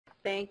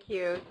Thank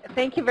you.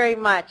 Thank you very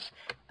much.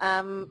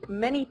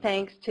 Many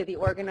thanks to the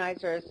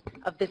organizers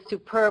of this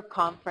superb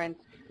conference,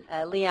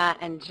 Leah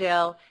and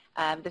Jill.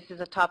 This is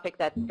a topic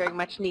that very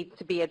much needs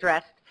to be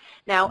addressed.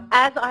 Now,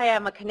 as I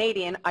am a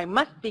Canadian, I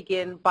must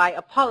begin by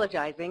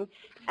apologizing,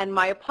 and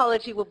my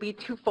apology will be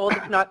twofold,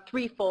 if not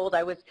threefold.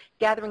 I was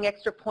gathering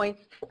extra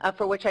points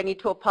for which I need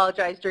to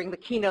apologize during the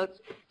keynote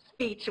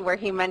speech where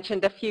he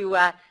mentioned a few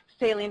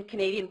salient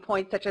Canadian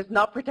points, such as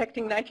not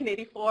protecting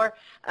 1984,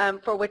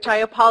 for which I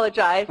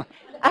apologize,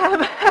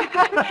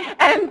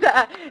 and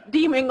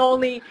deeming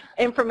only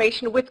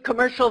information with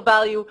commercial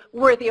value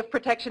worthy of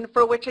protection,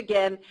 for which,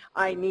 again,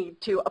 I need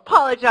to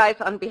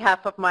apologize on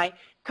behalf of my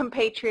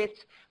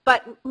compatriots.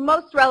 But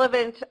most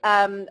relevant,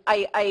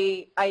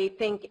 I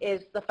think,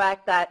 is the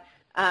fact that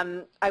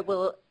I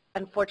will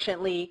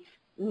unfortunately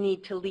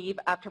need to leave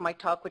after my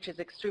talk, which is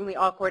extremely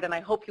awkward, and I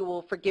hope you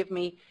will forgive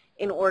me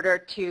in order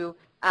to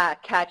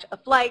catch a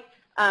flight.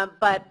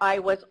 But I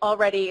was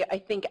already, I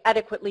think,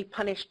 adequately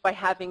punished by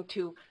having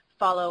to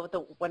follow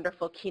the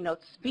wonderful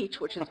keynote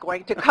speech, which is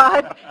going to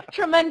cause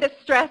tremendous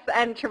stress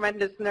and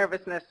tremendous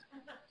nervousness.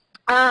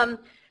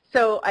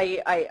 So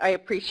I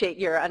appreciate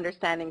your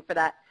understanding for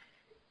that.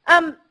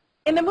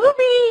 In the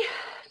movie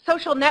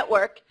Social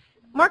Network,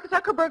 Mark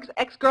Zuckerberg's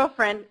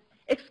ex-girlfriend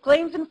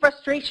exclaims in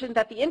frustration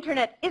that the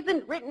internet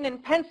isn't written in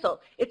pencil,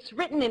 it's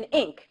written in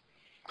ink.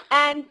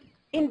 And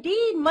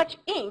indeed, much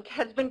ink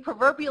has been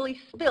proverbially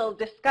spilled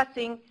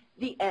discussing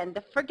the end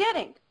of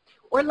forgetting,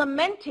 or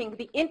lamenting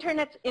the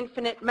internet's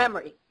infinite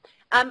memory,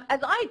 as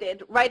I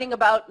did, writing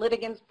about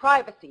litigants'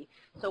 privacy.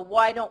 So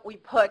why don't we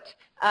put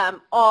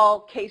all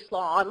case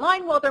law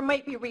online? Well, there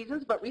might be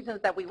reasons, but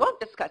reasons that we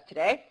won't discuss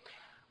today.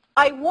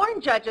 I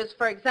warn judges,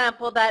 for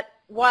example, that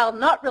while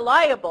not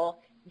reliable,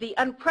 the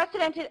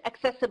unprecedented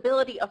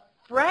accessibility of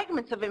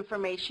fragments of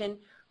information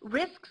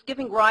risks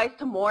giving rise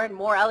to more and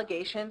more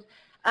allegations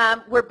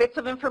where bits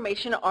of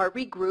information are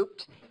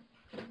regrouped.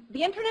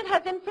 The internet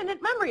has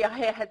infinite memory,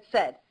 I had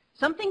said.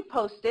 Something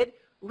posted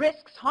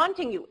risks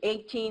haunting you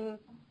 18,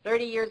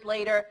 30 years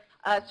later.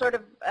 Sort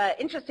of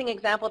interesting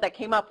example that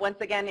came up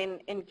once again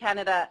in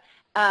Canada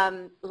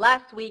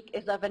last week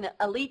is of an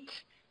elite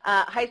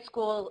high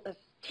school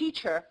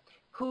teacher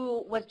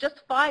who was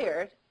just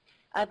fired.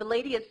 The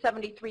lady is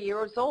 73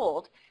 years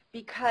old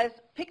because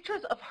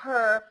pictures of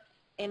her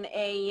in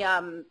a,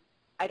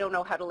 I don't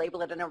know how to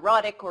label it, an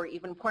erotic or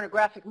even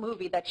pornographic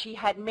movie that she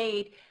had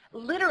made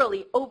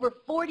literally over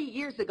 40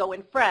 years ago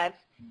in France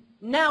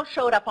now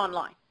showed up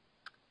online.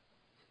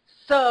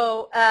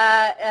 So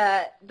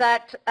and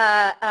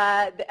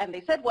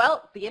they said,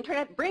 well, the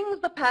internet brings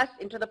the past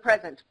into the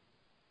present.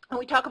 And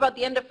we talk about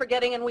the end of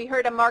forgetting, and we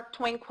heard a Mark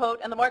Twain quote,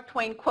 and the Mark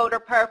Twain quote or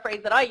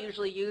paraphrase that I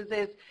usually use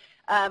is,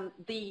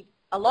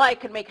 a lie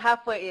can make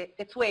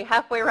its way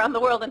halfway around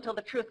the world until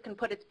the truth can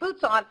put its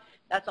boots on.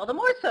 That's all the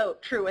more so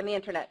true in the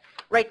internet.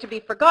 Right to be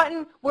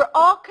forgotten. We're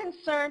all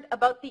concerned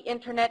about the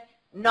internet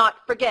not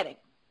forgetting.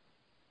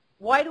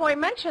 Why do I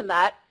mention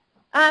that?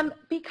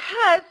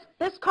 Because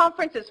this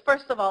conference is,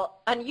 first of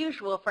all,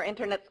 unusual for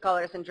internet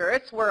scholars and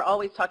jurists. We're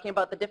always talking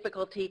about the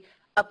difficulty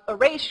of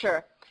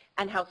erasure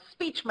and how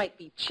speech might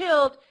be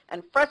chilled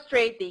and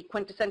frustrate the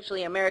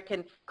quintessentially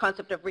American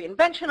concept of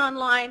reinvention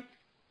online.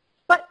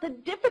 But the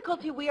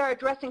difficulty we are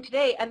addressing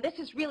today, and this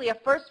is really a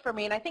first for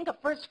me, and I think a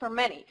first for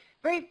many,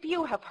 very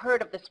few have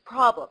heard of this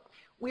problem.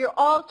 We are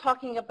all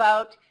talking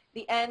about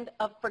the end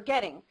of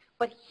forgetting.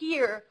 But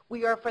here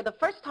we are, for the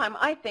first time,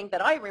 I think,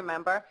 that I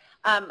remember,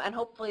 and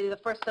hopefully the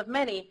first of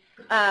many,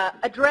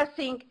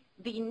 addressing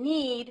the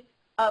need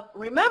of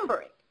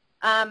remembering.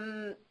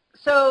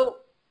 So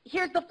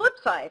here's the flip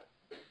side.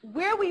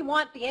 Where we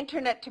want the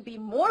internet to be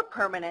more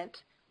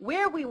permanent,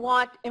 where we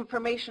want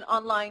information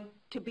online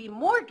to be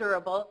more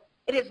durable,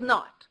 it is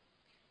not.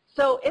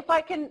 So if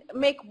I can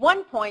make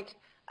one point,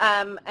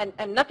 and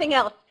nothing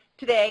else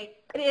today,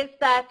 it is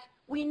that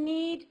we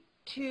need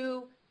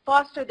to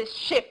foster this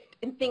shift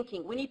in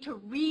thinking. We need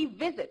to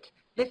revisit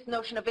this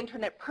notion of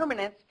internet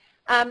permanence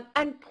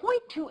and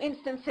point to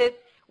instances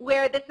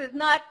where this is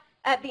not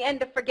at the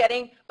end of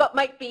forgetting, but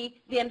might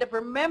be the end of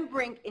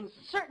remembering in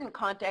certain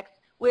contexts,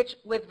 which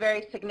with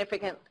very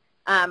significant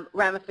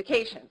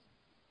ramifications.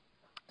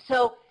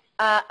 So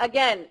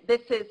again,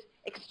 this is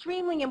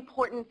extremely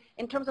important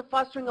in terms of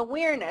fostering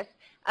awareness,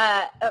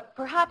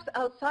 perhaps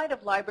outside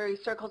of library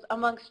circles,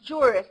 amongst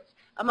jurists,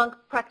 among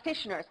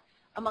practitioners,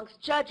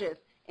 amongst judges,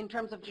 in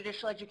terms of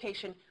judicial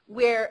education,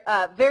 where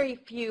very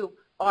few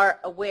are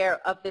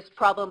aware of this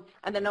problem,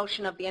 and the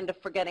notion of the end of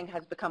forgetting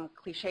has become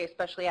cliche,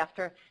 especially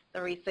after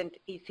the recent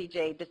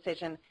ECJ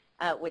decision,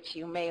 which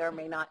you may or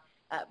may not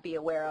be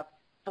aware of,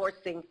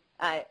 forcing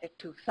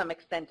to some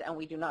extent, and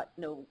we do not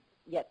know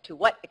yet to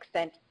what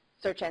extent,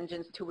 search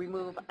engines to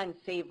remove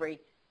unsavory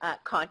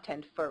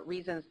content for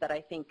reasons that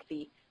I think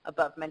the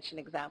above-mentioned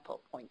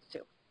example points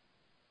to.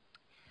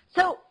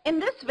 So in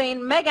this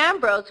vein, Meg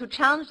Ambrose, who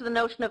challenged the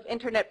notion of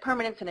internet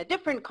permanence in a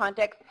different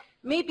context,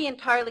 may be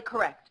entirely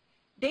correct.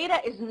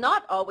 Data is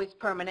not always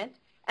permanent,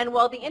 and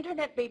while the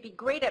internet may be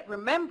great at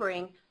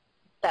remembering,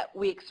 that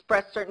we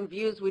express certain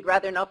views we'd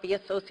rather not be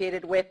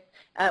associated with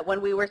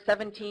when we were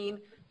 17,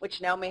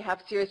 which now may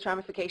have serious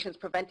ramifications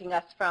preventing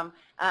us from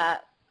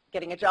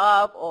getting a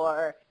job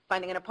or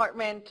finding an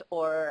apartment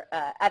or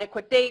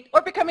adequate date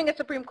or becoming a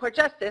Supreme Court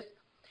justice.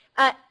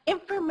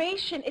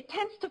 Information, it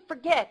tends to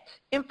forget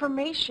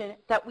information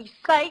that we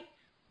cite,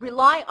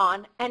 rely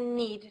on, and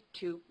need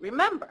to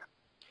remember.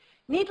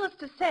 Needless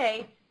to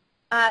say,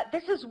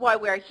 this is why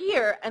we're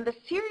here, and the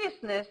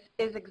seriousness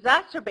is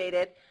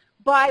exacerbated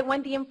by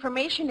when the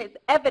information is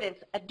evidence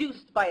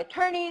adduced by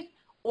attorneys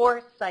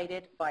or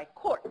cited by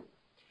court.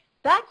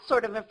 That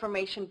sort of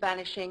information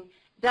vanishing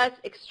does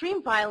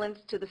extreme violence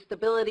to the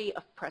stability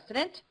of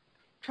precedent,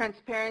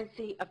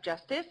 transparency of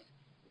justice,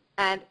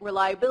 and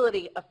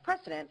reliability of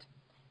precedent,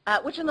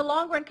 which in the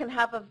long run can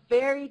have a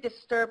very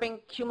disturbing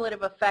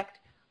cumulative effect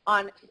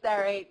on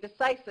stare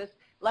decisis.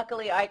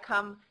 Luckily,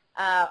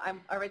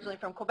 I'm originally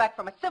from Quebec,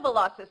 from a civil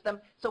law system,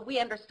 so we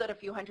understood a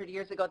few hundred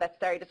years ago that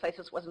stare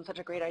decisis wasn't such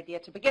a great idea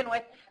to begin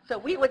with. So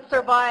we would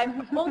survive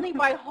only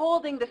by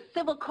holding the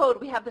civil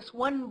code. We have this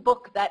one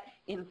book that,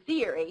 in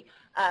theory,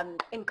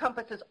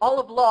 encompasses all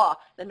of law,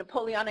 the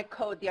Napoleonic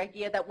Code, the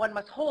idea that one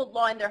must hold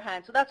law in their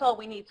hands. So that's all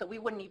we need, so we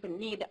wouldn't even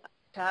need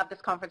to have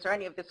this conference or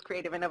any of this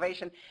creative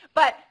innovation,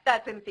 but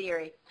that's in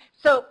theory.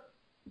 So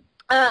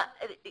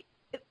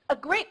a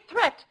great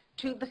threat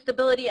to the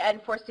stability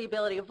and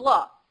foreseeability of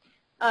law.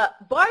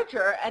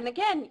 Barger, and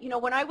again, you know,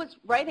 when I was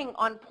writing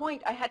on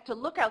point, I had to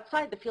look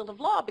outside the field of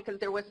law because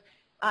there was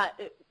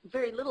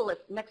very little, if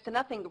next to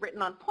nothing,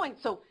 written on point.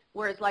 So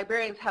whereas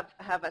librarians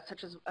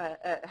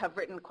have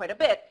written quite a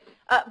bit,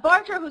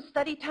 Barger, whose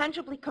study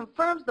tangibly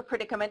confirms the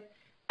predicament,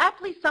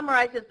 aptly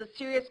summarizes the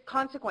serious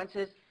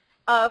consequences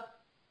of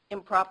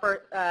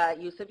improper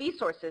use of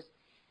e-sources.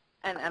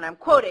 And I'm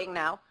quoting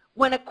now: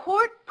 when a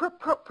court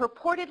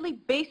purportedly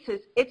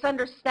bases its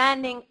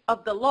understanding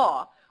of the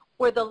law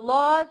or the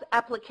law's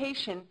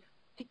application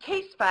to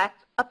case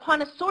facts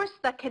upon a source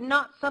that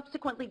cannot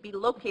subsequently be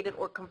located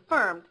or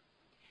confirmed,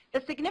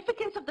 the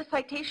significance of the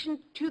citation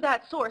to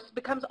that source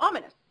becomes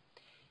ominous.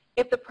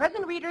 If the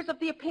present readers of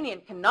the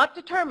opinion cannot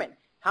determine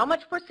how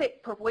much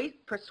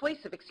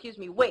persuasive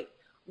weight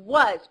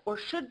was or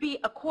should be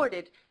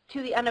accorded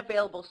to the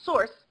unavailable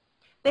source,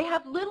 they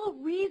have little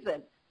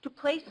reason to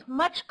place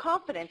much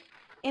confidence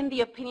in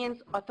the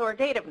opinion's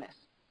authoritativeness.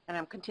 And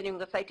I'm continuing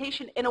the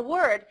citation. In a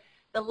word,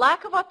 the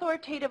lack of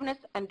authoritativeness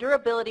and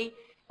durability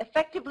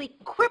effectively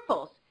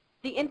cripples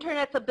the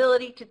Internet's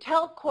ability to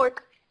tell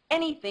courts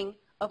anything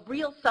of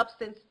real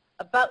substance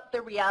about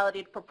the reality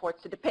it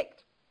purports to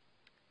depict.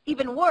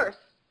 Even worse,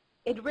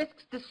 it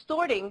risks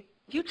distorting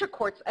future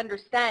courts'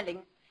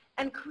 understanding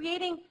and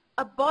creating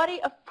a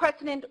body of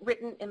precedent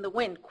written in the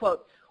wind,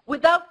 quote,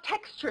 without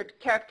textured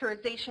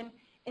characterization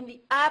in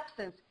the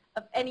absence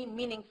of any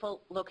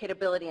meaningful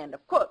locatability, end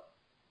of quote.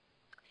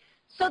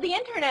 So the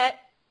Internet,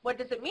 what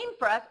does it mean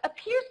for us,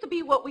 appears to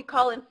be what we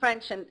call in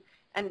French, and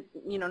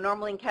you know,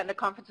 normally in Canada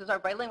conferences are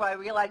bilingual. I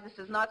realize this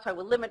is not, so I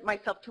will limit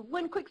myself to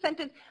one quick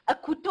sentence: a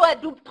couteau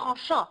à double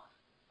tranchant,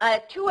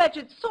 a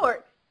two-edged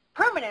sword,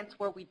 permanence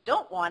where we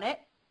don't want it,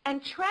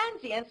 and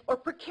transience or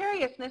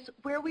precariousness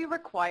where we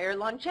require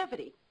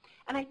longevity.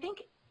 And I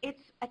think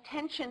its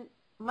attention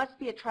must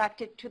be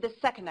attracted to the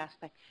second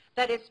aspect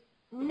that is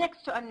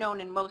next to unknown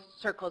in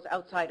most circles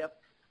outside of,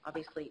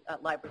 obviously,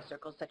 library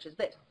circles such as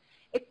this.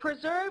 It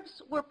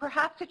preserves where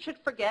perhaps it should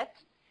forget,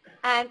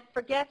 and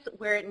forgets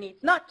where it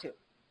needs not to.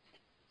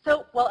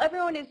 So while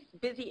everyone is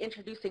busy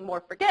introducing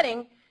more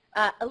forgetting,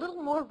 a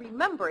little more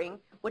remembering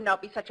would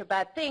not be such a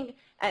bad thing,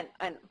 and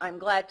I'm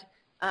glad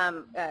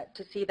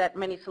to see that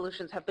many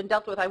solutions have been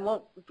dealt with.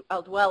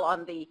 I'll dwell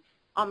on the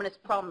ominous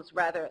problems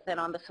rather than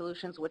on the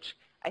solutions, which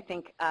I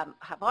think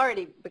have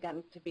already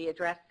begun to be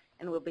addressed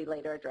and will be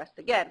later addressed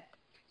again.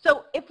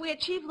 So if we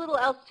achieve little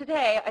else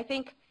today, I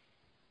think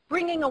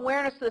bringing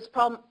awareness to this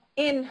problem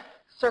in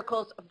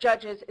circles of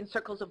judges, in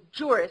circles of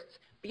jurists,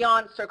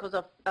 beyond circles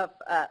of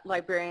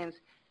librarians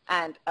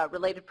and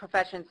related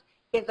professions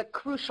is a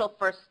crucial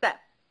first step.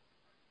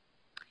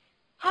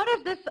 How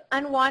does this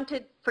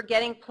unwanted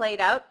forgetting play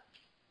out?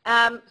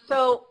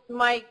 So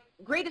my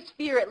greatest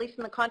fear, at least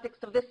in the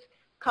context of this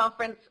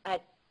conference,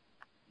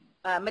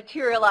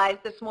 materialized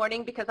this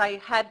morning because I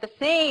had the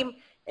same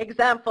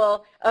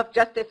example of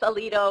Justice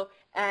Alito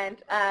and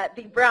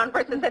the Brown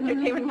versus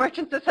Entertainment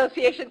Merchants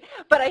Association,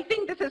 but I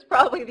think this is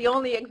probably the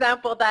only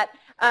example that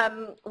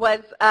was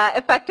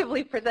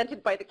effectively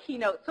presented by the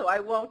keynote, so I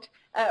won't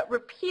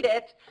repeat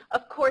it.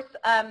 Of course,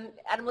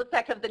 Adam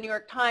Litvak of the New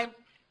York Times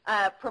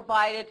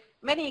provided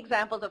many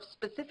examples of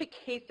specific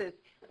cases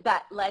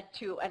that led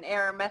to an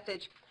error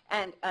message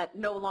and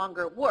no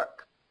longer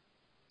work.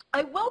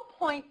 I will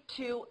point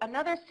to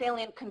another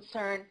salient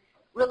concern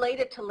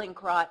related to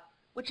link rot,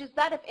 which is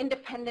that of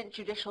independent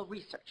judicial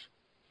research.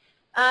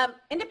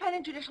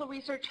 Independent judicial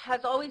research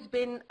has always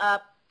been a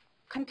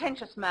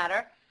contentious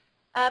matter,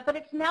 but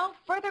it's now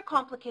further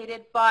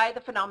complicated by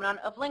the phenomenon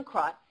of link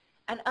rot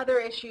and other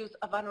issues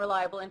of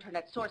unreliable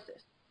Internet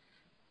sources.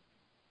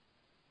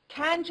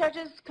 Can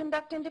judges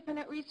conduct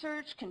independent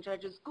research? Can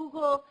judges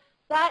Google?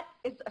 that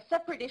is a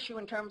separate issue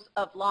in terms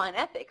of law and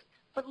ethics,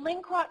 but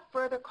Linkrot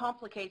further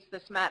complicates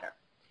this matter.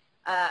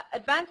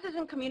 Advances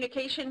in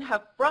communication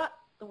have brought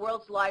the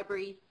world's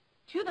library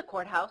to the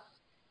courthouse,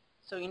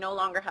 so you no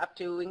longer have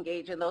to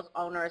engage in those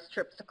onerous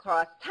trips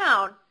across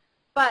town.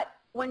 But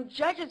when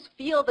judges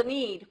feel the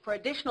need for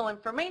additional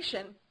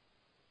information,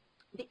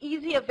 the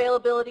easy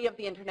availability of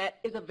the internet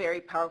is a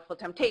very powerful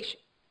temptation.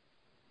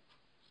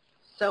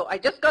 So I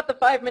just got the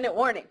 5-minute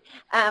warning.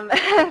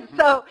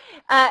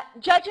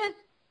 Judges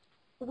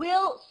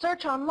will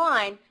search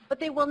online, but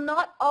they will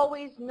not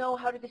always know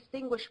how to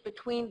distinguish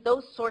between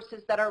those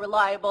sources that are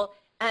reliable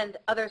and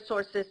other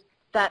sources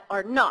that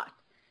are not.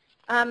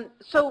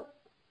 So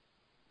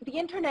the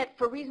internet,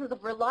 for reasons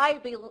of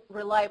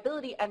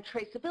reliability and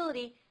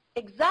traceability,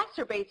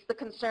 exacerbates the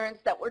concerns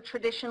that were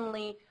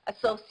traditionally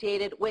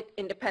associated with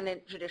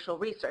independent judicial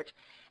research.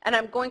 And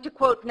I'm going to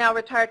quote now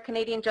retired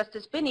Canadian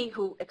Justice Binney,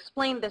 who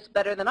explained this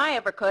better than I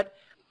ever could.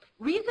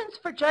 Reasons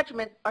for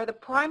judgment are the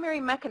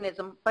primary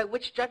mechanism by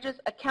which judges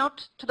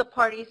account to the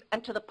parties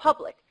and to the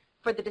public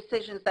for the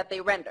decisions that they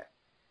render.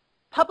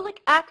 Public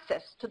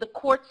access to the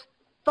court's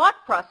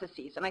thought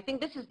processes, and I think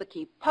this is the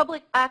key,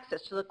 public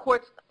access to the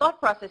court's thought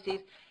processes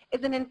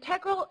is an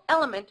integral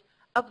element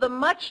of the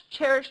much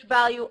cherished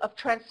value of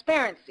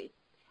transparency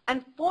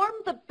and form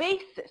the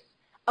basis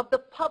of the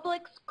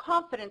public's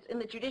confidence in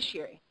the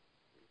judiciary.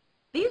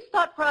 These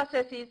thought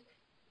processes,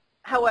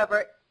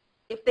 however,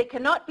 if they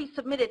cannot be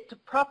submitted to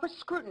proper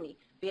scrutiny,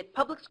 be it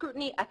public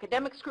scrutiny,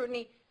 academic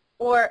scrutiny,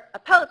 or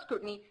appellate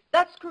scrutiny,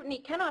 that scrutiny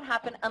cannot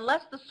happen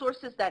unless the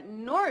sources that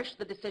nourish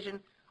the decision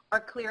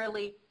are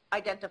clearly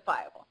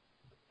identifiable.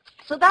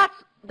 So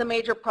that's the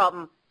major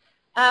problem.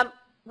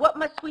 What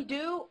must we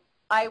do?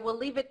 I will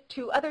leave it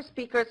to other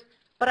speakers,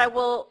 but I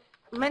will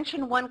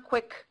mention one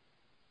quick,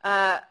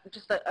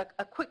 just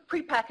a quick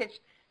prepackaged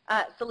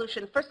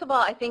solution. First of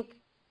all, I think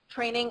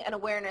training and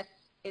awareness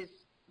is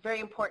very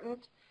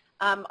important.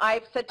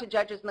 I've said to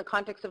judges in the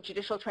context of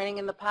judicial training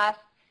in the past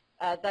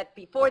that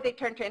before they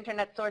turn to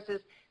internet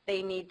sources,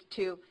 they need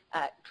to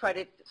try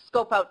to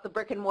scope out the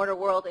brick and mortar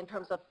world in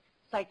terms of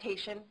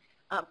citation,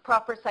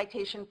 proper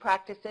citation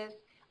practices,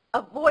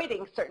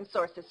 avoiding certain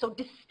sources, so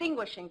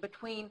distinguishing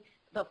between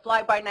the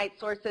fly-by-night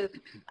sources,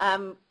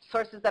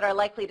 sources that are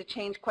likely to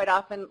change quite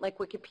often, like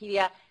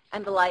Wikipedia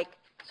and the like,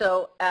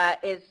 so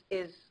is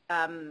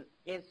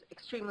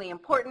extremely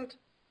important.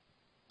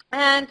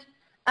 And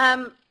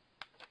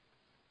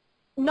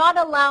not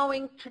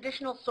allowing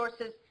traditional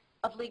sources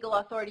of legal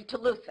authority to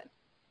loosen,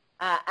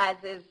 as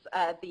is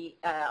the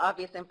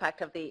obvious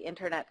impact of the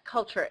internet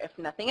culture, if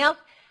nothing else.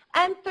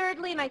 And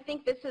thirdly, and I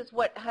think this is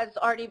what has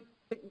already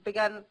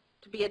begun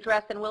to be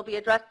addressed and will be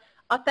addressed,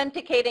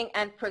 authenticating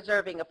and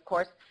preserving, of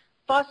course,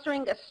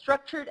 fostering a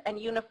structured and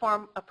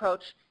uniform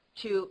approach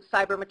to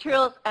cyber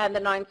materials, and the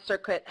Ninth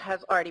Circuit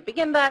has already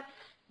begun that,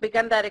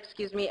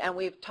 and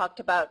we've talked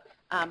about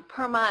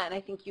PERMA, and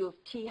I think U of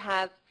T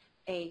has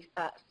a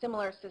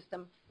similar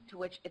system to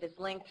which it is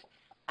linked.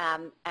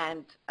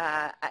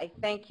 I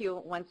thank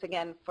you once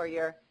again for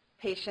your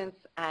patience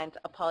and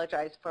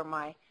apologize for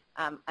my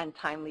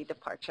untimely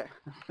departure.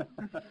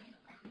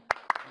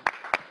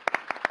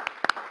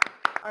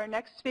 Our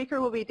next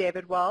speaker will be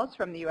David Walls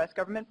from the U.S.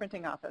 Government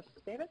Printing Office.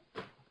 David?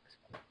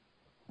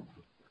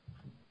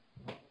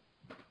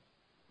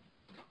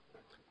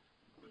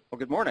 Well,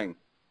 good morning.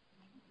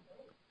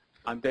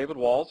 I'm David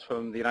Walls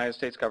from the United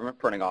States Government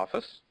Printing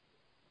Office,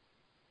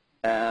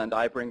 and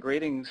I bring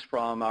greetings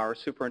from our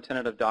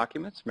Superintendent of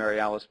Documents, Mary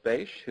Alice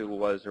Bache, who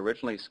was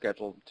originally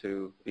scheduled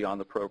to be on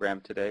the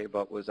program today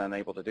but was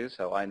unable to do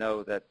so. I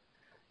know that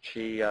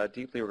she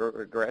deeply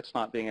regrets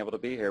not being able to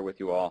be here with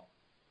you all.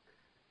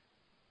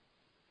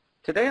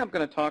 Today I'm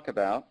going to talk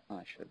about,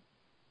 I should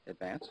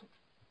advance.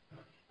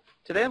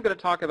 Today I'm going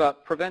to talk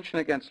about prevention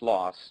against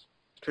loss,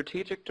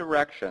 strategic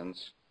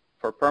directions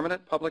for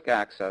permanent public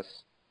access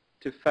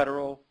to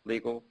federal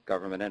legal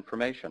government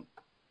information.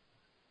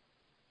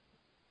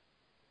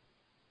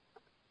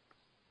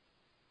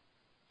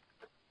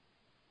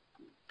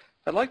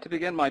 I'd like to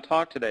begin my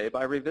talk today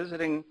by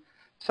revisiting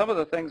some of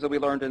the things that we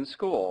learned in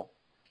school,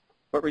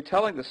 but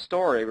retelling the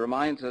story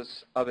reminds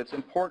us of its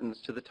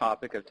importance to the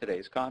topic of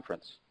today's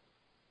conference.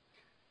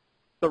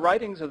 The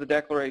writings of the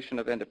Declaration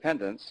of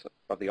Independence,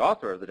 of the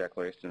author of the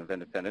Declaration of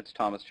Independence,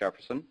 Thomas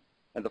Jefferson,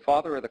 and the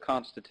father of the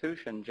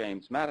Constitution,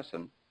 James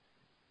Madison,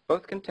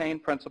 both contain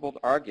principled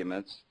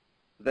arguments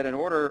that in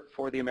order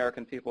for the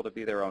American people to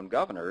be their own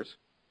governors,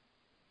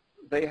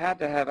 they had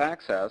to have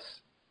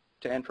access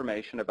to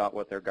information about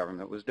what their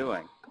government was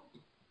doing.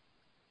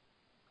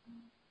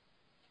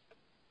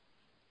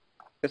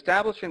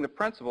 Establishing the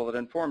principle that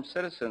informed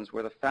citizens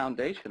were the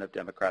foundation of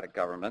democratic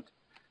government,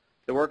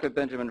 the work of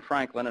Benjamin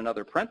Franklin and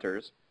other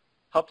printers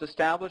helped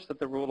establish that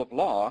the rule of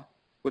law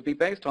would be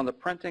based on the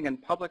printing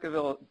and public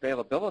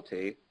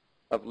availability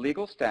of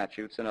legal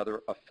statutes and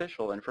other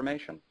official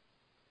information.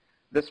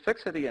 This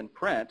fixity in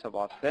print of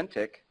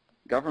authentic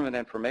government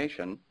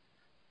information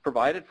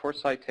provided for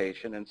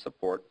citation and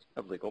support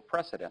of legal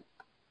precedent.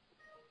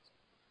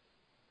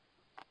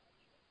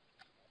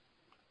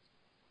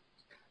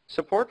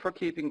 Support for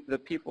keeping the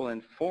people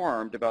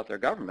informed about their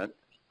government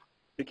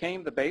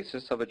became the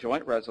basis of a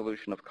joint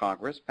resolution of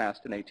Congress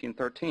passed in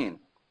 1813.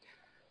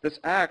 This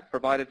act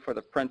provided for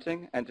the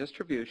printing and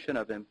distribution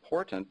of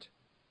important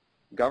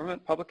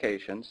government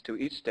publications to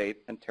each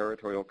state and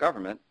territorial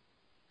government,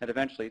 and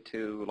eventually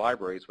to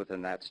libraries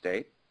within that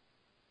state.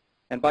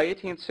 And by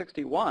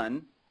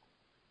 1861,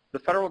 the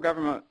federal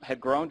government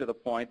had grown to the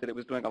point that it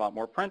was doing a lot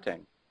more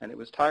printing, and it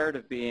was tired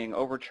of being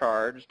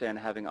overcharged and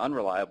having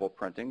unreliable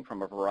printing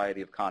from a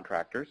variety of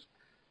contractors,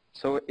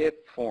 so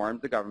it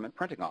formed the Government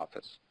Printing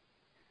Office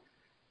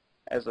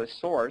as a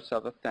source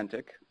of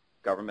authentic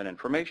government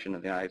information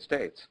in the United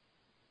States.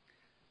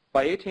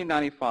 By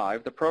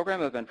 1895, the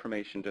Program of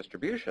Information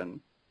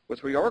Distribution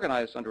was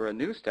reorganized under a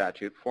new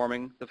statute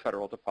forming the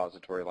Federal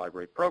Depository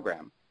Library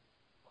Program.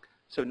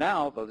 So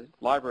now the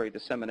Library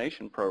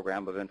Dissemination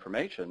Program of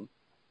Information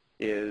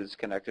is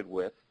connected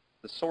with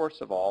the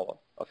source of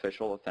all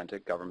official,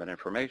 authentic government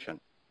information.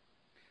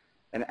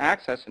 And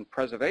access and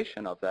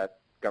preservation of that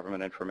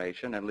government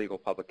information and legal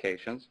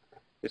publications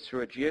is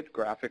through a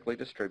geographically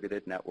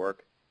distributed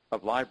network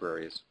of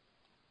libraries.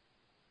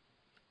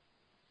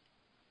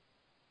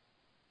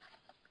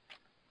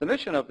 The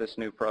mission of this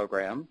new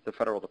program, the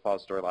Federal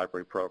Depository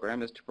Library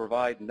Program, is to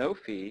provide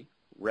no-fee,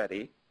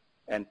 ready,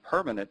 and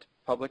permanent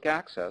public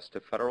access to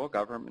federal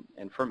government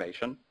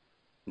information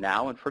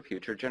now and for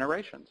future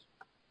generations.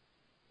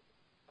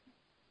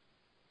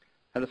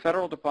 And the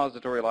Federal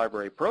Depository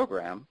Library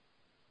Program,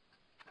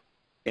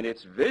 in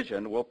its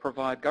vision, will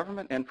provide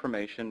government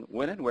information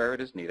when and where it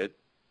is needed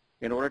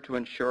in order to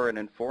ensure an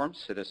informed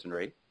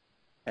citizenry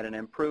and an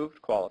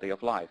improved quality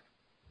of life.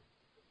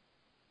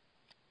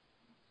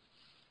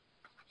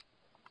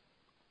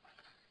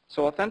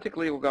 So authentic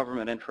legal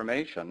government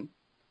information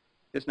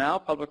is now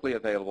publicly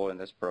available in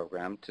this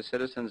program to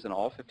citizens in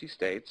all 50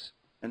 states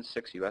and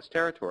 6 U.S.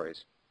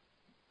 territories.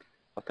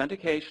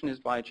 Authentication is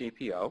by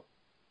GPO,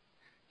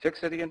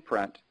 fixity in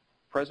print,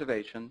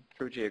 preservation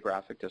through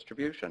geographic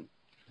distribution.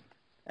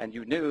 And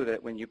you knew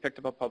that when you picked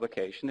up a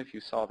publication, if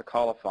you saw the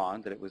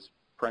colophon that it was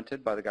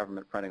printed by the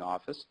Government Printing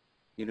Office,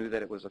 you knew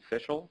that it was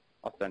official,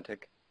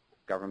 authentic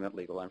government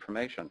legal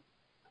information.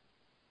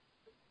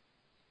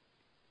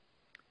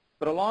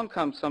 But along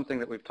comes something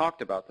that we've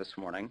talked about this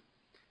morning.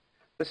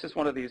 This is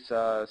one of these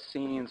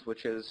scenes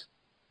which is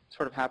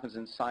sort of happens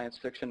in science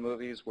fiction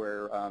movies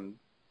where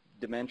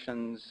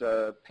dimensions,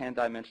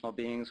 pan-dimensional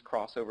beings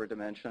cross over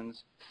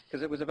dimensions,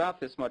 because it was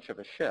about this much of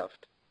a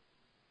shift.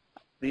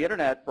 The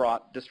internet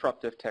brought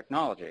disruptive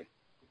technology.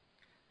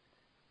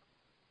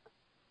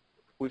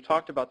 We've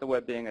talked about the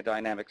web being a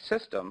dynamic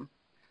system.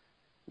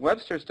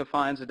 Webster's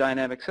defines a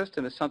dynamic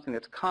system as something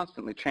that's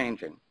constantly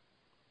changing,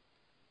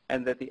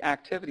 and that the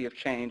activity of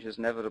change is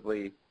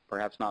inevitably,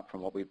 perhaps not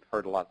from what we've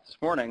heard a lot this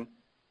morning,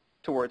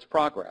 towards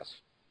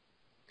progress.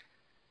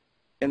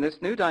 In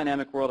this new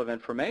dynamic world of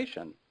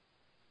information,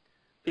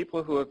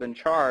 people who have been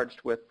charged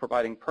with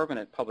providing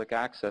permanent public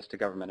access to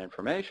government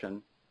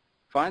information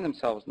find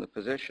themselves in the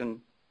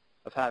position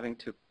of having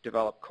to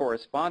develop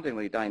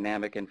correspondingly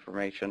dynamic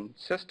information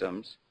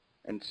systems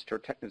and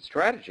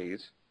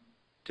strategies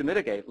to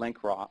mitigate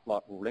link rot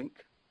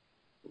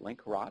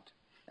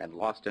and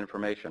lost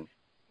information.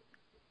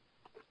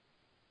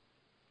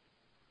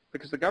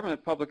 Because the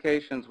government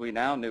publications we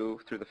now knew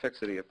through the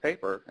fixity of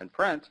paper and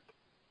print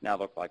now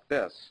look like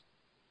this.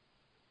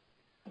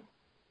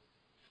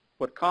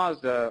 What it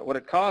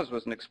caused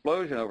was an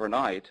explosion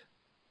overnight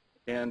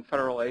in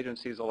federal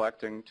agencies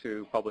electing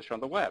to publish on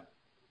the web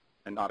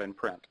and not in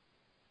print.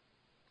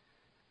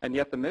 And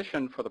yet the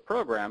mission for the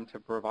program to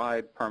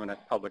provide permanent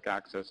public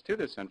access to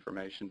this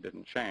information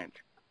didn't change.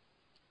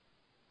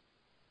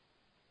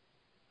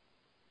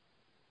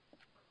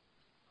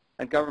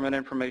 And government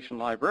information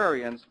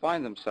librarians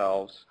find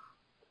themselves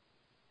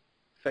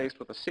faced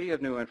with a sea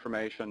of new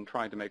information,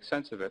 trying to make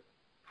sense of it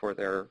for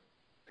their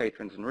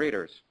patrons and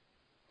readers,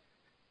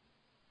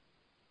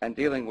 and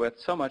dealing with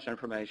so much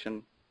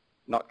information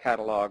not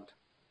cataloged,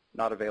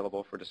 not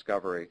available for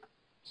discovery,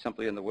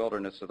 simply in the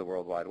wilderness of the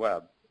World Wide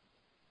Web.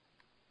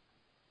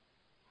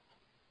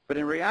 But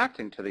in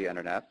reacting to the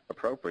internet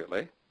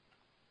appropriately,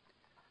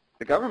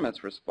 the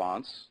government's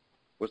response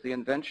was the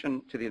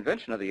invention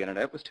of the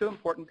internet was 2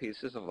 important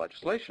pieces of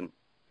legislation.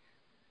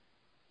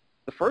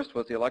 The first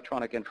was the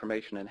Electronic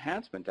Information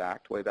Enhancement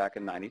Act way back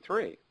in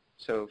 '93.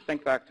 So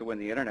think back to when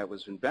the internet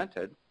was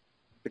invented.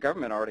 The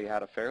government already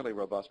had a fairly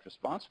robust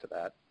response to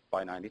that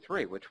by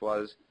 '93, which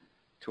was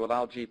to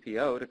allow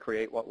GPO to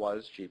create what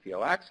was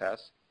GPO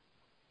Access,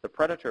 the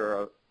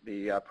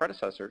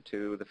predecessor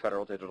to the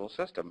Federal Digital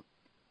System.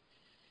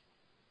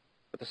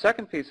 But the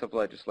second piece of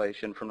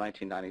legislation from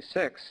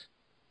 1996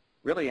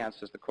 really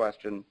answers the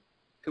question,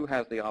 who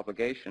has the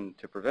obligation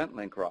to prevent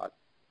link rot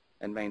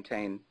and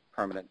maintain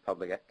permanent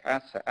public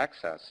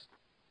access?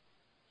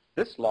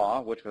 This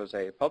law, which was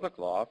a public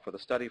law for the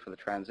study for the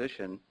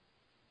transition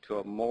to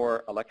a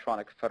more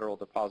electronic federal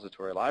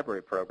depository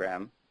library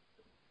program,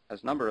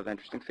 has a number of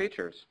interesting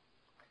features.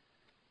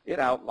 It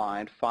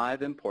outlined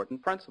 5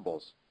 important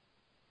principles.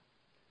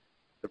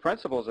 The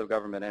principles of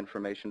government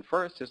information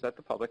first is that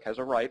the public has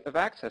a right of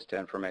access to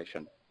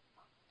information.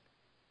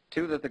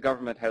 Two, that the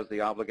government has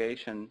the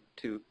obligation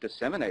to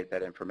disseminate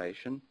that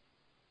information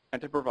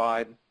and to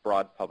provide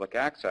broad public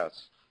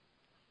access.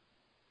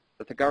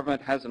 That the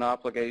government has an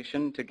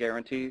obligation to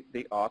guarantee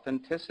the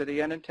authenticity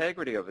and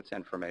integrity of its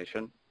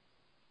information.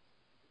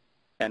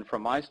 And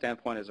from my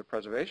standpoint as a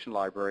preservation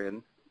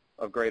librarian,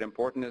 of great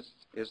importance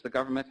is the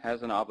government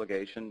has an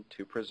obligation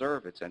to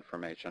preserve its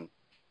information.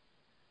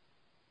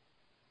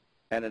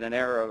 And in an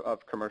era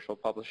of commercial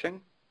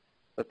publishing,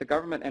 that the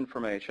government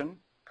information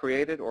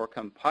created or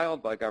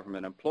compiled by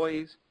government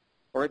employees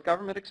or at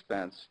government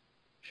expense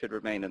should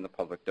remain in the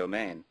public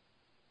domain.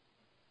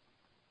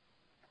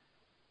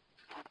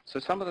 So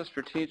some of the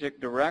strategic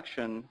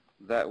direction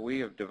that we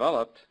have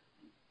developed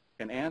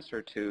in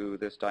answer to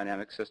this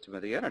dynamic system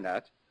of the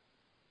Internet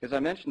is, I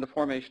mentioned, the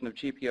formation of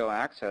GPO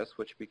Access,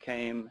 which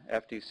became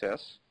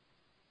FDSys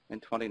in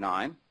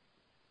 29.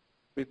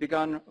 We've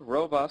begun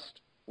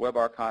robust web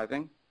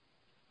archiving.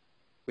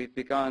 We've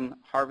begun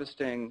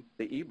harvesting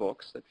the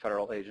e-books that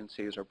federal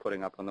agencies are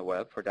putting up on the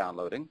web for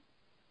downloading,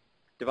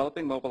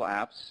 developing mobile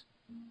apps,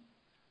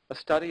 a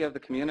study of the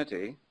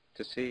community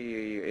to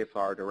see if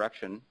our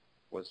direction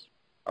was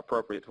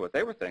appropriate to what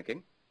they were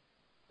thinking,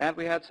 and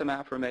we had some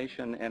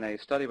affirmation in a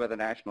study by the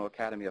National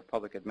Academy of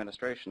Public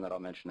Administration that I'll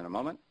mention in a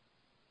moment,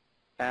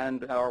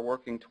 and are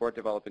working toward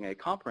developing a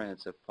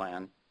comprehensive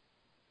plan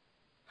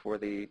for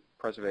the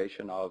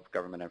preservation of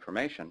government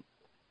information.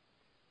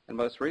 And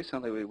most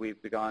recently,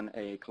 we've begun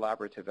a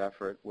collaborative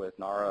effort with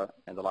NARA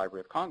and the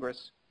Library of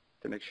Congress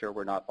to make sure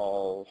we're not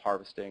all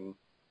harvesting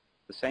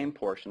the same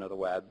portion of the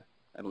web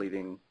and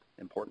leaving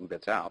important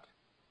bits out.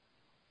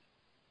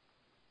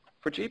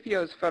 For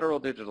GPO's federal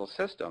digital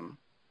system,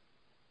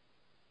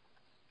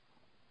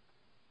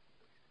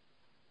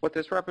 what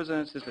this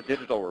represents is a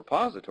digital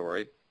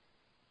repository,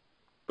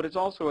 but it's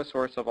also a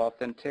source of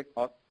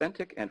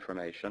authentic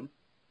information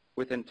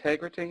with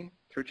integrity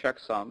through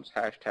checksums,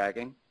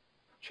 hashtagging,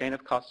 chain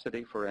of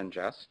custody for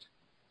ingest,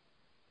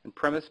 and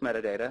premise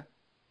metadata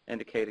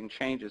indicating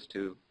changes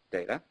to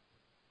data.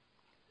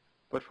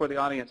 But for the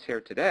audience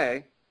here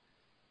today,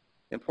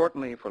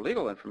 importantly for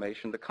legal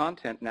information, the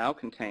content now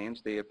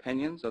contains the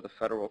opinions of the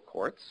federal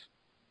courts,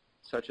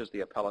 such as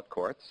the appellate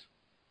courts,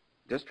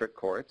 district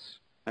courts,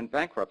 and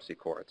bankruptcy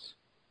courts.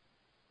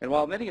 And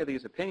while many of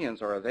these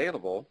opinions are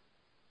available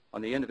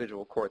on the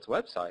individual courts'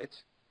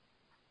 websites,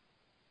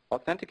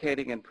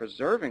 authenticating and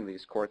preserving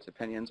these courts'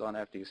 opinions on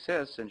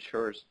FDSys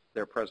ensures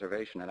their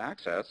preservation and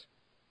access,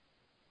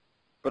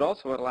 but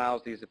also it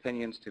allows these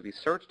opinions to be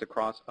searched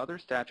across other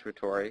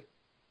statutory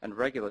and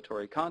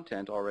regulatory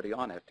content already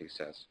on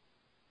FDSys.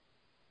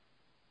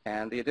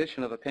 And the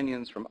addition of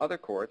opinions from other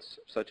courts,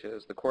 such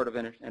as the Court of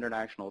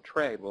International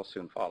Trade, will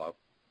soon follow.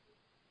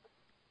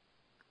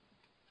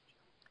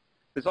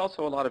 There's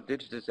also a lot of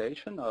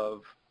digitization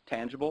of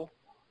tangible,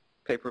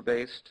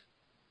 paper-based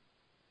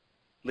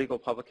legal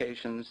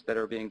publications that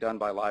are being done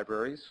by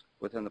libraries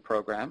within the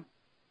program,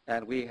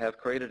 and we have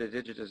created a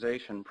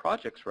digitization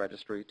projects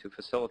registry to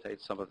facilitate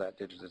some of that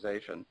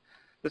digitization.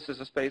 This is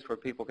a space where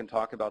people can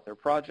talk about their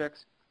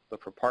projects,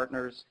 look for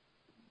partners,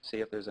 see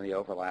if there's any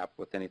overlap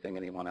with anything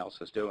anyone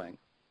else is doing.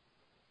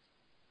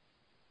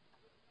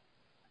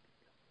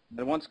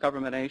 And once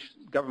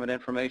government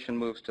information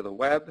moves to the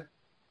web,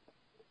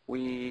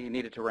 we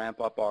needed to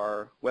ramp up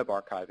our web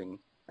archiving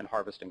and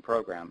harvesting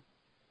program.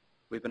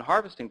 We've been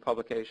harvesting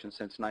publications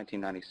since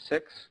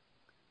 1996.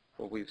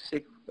 Well, we've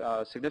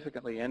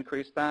significantly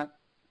increased that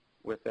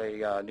with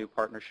a new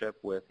partnership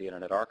with the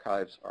Internet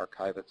Archive's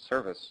Archive at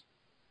Service,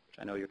 which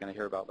I know you're going to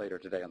hear about later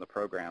today on the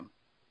program.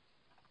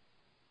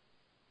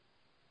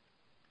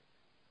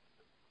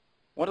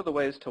 One of the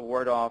ways to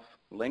ward off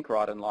link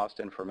rot and lost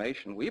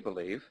information, we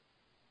believe,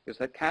 is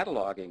that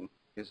cataloging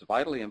is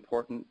vitally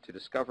important to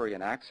discovery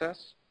and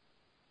access,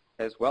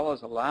 as well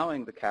as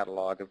allowing the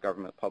catalog of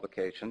government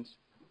publications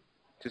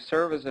to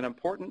serve as an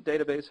important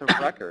database of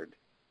record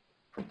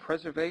for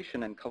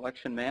preservation and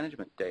collection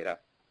management data.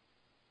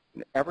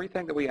 And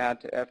everything that we add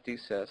to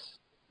FDSys,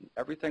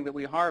 everything that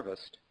we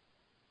harvest,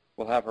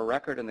 will have a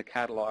record in the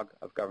catalog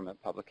of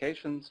government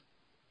publications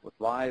with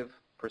live,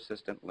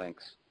 persistent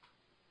links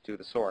to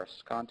the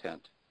source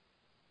content.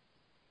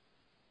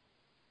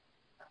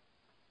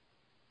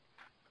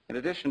 In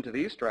addition to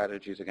these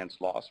strategies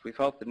against loss, we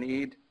felt the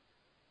need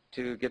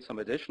to get some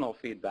additional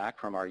feedback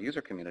from our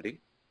user community,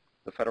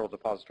 the Federal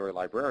Depository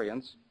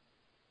Librarians.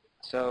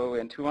 So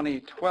in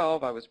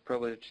 2012, I was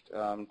privileged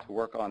to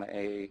work on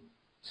a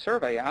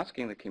survey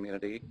asking the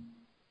community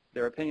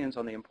their opinions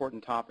on the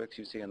important topics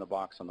you see in the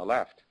box on the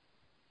left.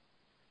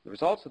 The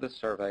results of this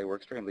survey were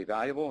extremely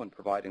valuable in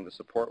providing the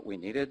support we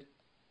needed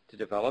to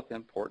develop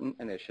important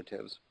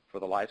initiatives for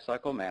the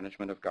lifecycle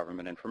management of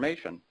government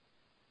information.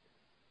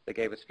 They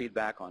gave us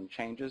feedback on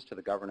changes to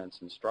the governance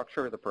and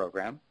structure of the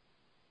program,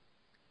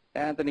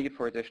 and the need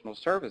for additional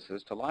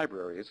services to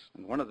libraries.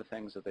 And one of the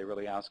things that they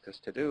really asked us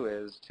to do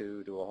is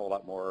to do a whole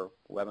lot more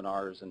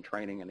webinars and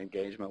training and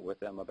engagement with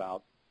them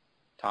about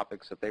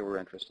topics that they were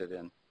interested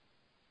in.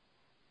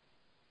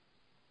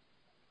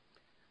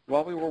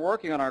 while we were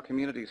working on our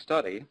community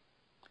study,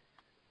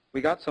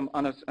 we got some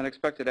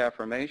unexpected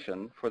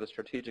affirmation for the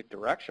strategic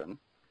direction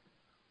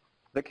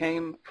that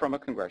came from a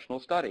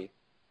congressional study.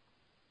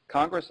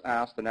 Congress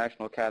asked the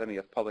National Academy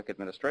of Public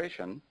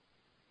Administration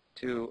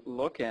to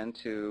look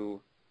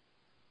into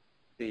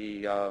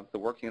the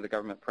working of the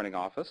government printing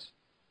office,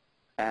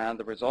 and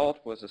the result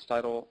was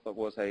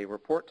a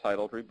report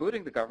titled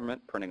 "Rebooting the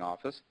Government Printing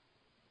Office,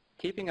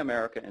 Keeping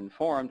America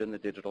Informed in the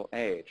Digital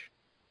Age."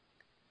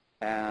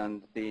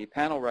 And the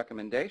panel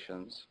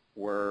recommendations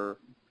were,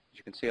 as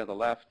you can see on the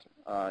left,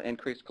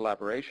 increased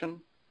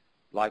collaboration,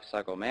 life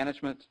cycle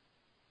management,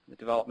 the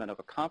development of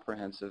a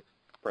comprehensive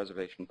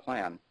preservation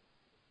plan.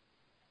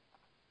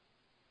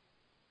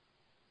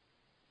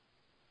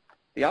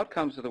 The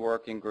outcomes of the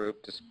working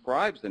group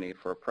describes the need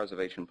for a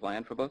preservation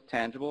plan for both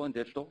tangible and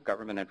digital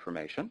government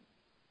information,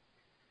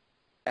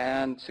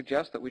 and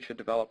suggests that we should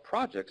develop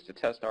projects to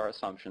test our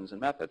assumptions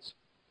and methods.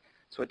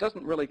 So it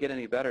doesn't really get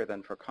any better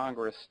than for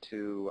Congress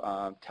to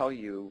tell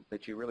you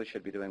that you really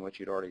should be doing what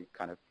you'd already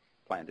kind of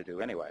planned to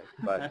do anyway.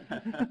 But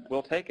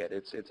we'll take it.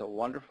 It's a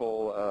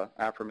wonderful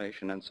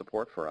affirmation and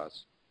support for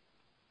us.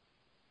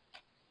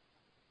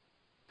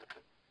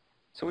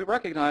 So we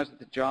recognize that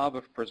the job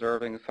of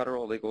preserving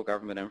federal legal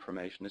government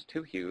information is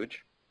too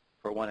huge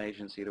for one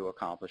agency to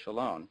accomplish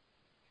alone.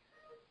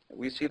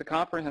 We see the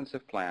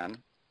comprehensive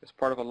plan as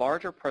part of a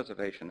larger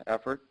preservation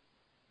effort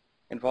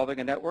involving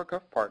a network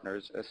of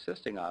partners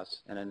assisting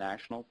us in a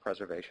national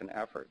preservation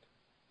effort.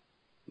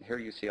 And here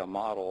you see a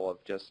model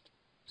of just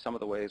some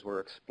of the ways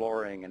we're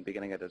exploring and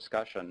beginning a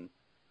discussion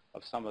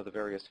of some of the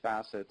various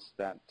facets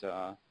that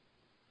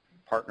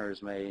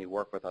partners may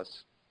work with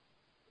us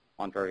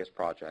on various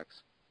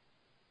projects.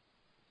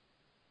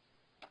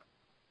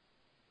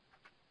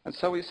 And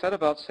so we set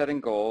about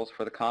setting goals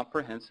for the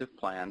comprehensive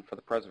plan for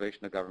the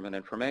preservation of government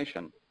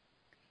information.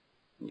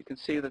 And you can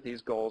see that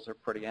these goals are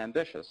pretty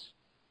ambitious.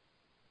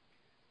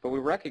 But we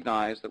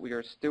recognize that we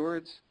are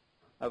stewards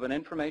of an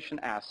information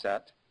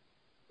asset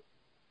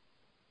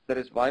that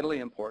is vitally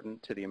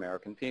important to the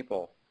American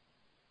people.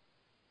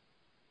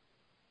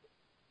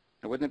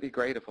 And wouldn't it be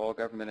great if all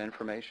government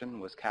information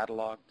was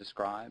cataloged,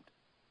 described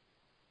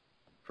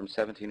from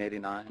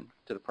 1789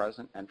 to the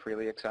present and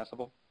freely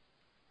accessible?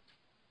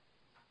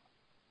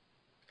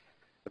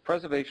 The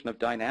preservation of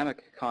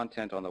dynamic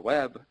content on the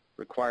web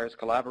requires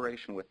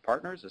collaboration with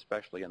partners,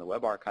 especially in the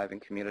web archiving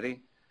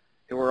community,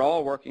 who are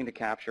all working to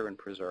capture and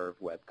preserve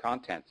web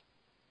content.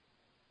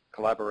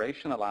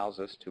 Collaboration allows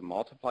us to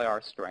multiply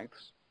our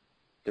strengths,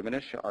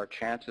 diminish our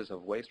chances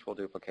of wasteful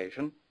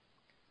duplication,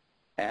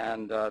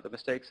 and the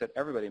mistakes that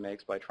everybody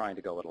makes by trying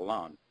to go it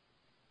alone.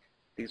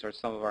 These are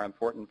some of our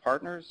important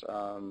partners,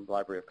 the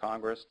Library of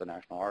Congress, the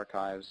National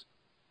Archives,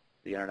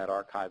 the Internet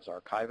Archives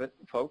Archive It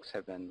folks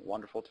have been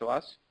wonderful to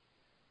us.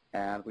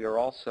 And we are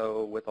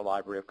also, with the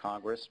Library of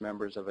Congress,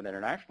 members of an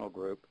international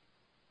group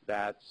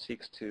that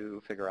seeks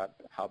to figure out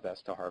how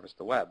best to harvest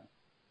the web,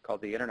 called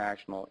the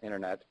International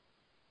Internet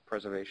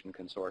Preservation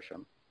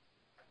Consortium.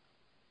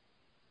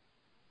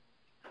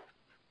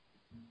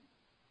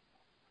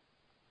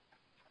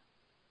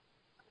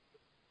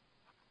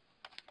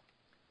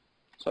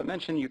 So I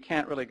mentioned you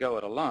can't really go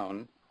it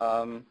alone.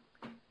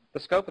 The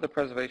scope of the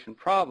preservation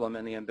problem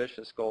and the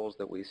ambitious goals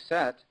that we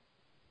set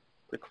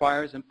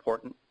requires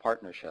important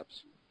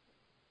partnerships.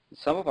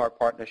 Some of our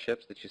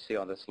partnerships that you see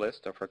on this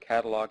list are for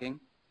cataloging,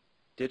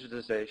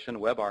 digitization,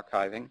 web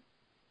archiving,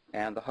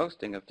 and the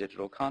hosting of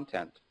digital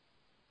content.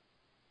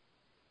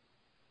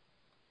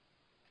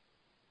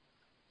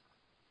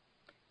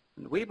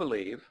 And we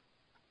believe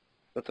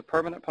that the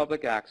permanent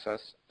public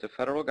access to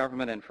federal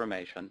government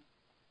information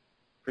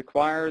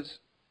requires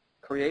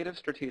creative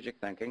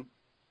strategic thinking,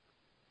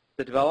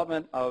 the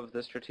development of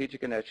the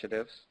strategic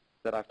initiatives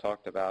that I've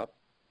talked about,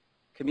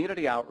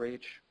 community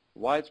outreach,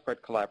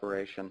 widespread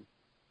collaboration,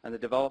 and the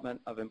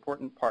development of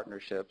important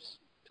partnerships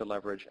to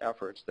leverage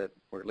efforts that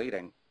we're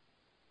leading.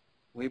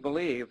 We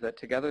believe that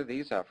together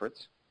these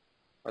efforts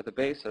are the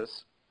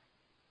basis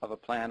of a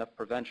plan of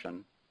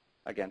prevention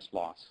against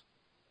loss.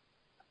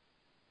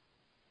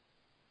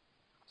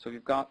 So if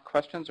you've got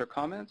questions or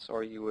comments,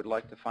 or you would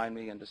like to find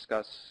me and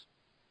discuss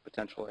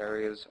potential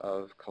areas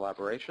of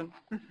collaboration,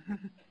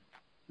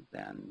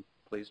 then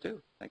please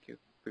do. Thank you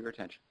for your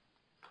attention.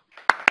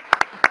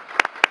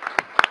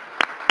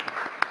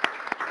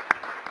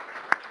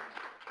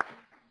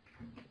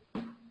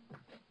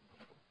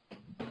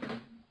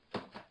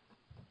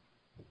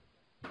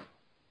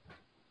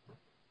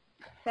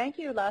 Thank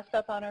you. Last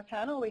up on our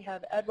panel, we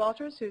have Ed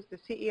Walters, who's the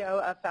CEO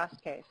of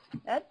Fastcase.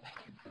 Ed?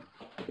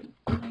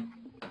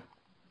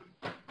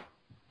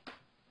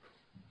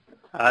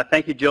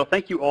 Thank you, Jill.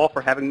 Thank you all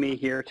for having me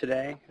here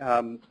today.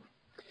 I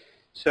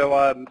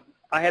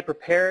had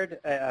prepared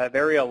a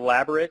very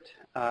elaborate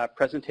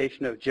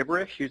presentation of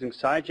gibberish using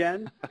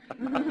SciGen.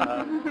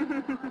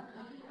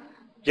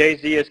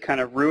 Jay-Z has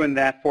kind of ruined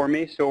that for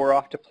me, so we're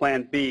off to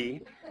Plan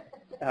B.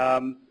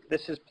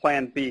 This is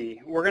Plan B.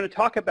 We're going to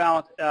talk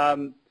about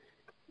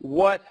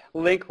what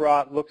link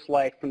rot looks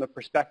like from the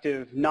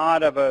perspective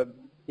not of a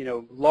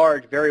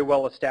large, very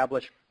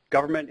well-established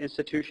government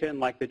institution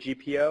like the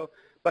GPO,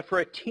 but for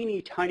a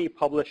teeny tiny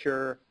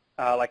publisher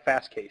like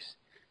Fastcase.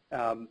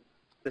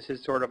 This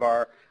is sort of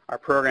our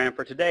program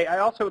for today. I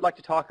also would like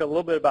to talk a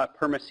little bit about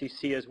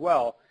PermaCC as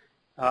well,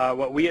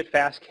 what we at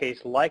Fastcase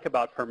like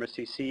about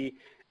PermaCC,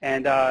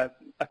 and a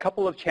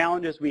couple of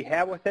challenges we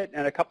have with it,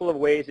 and a couple of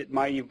ways it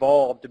might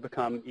evolve to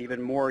become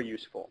even more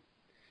useful.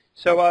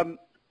 So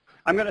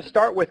I'm going to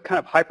start with kind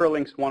of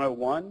Hyperlinks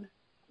 101,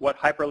 what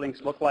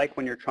hyperlinks look like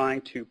when you're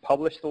trying to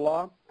publish the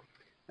law.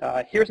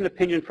 Here's an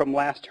opinion from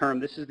last term.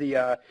 This is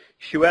the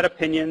Chouette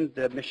opinion,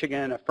 the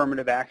Michigan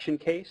affirmative action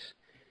case.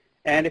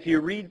 And if you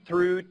read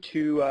through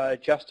to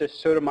Justice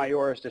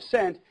Sotomayor's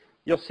dissent,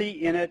 you'll see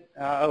in it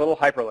a little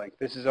hyperlink.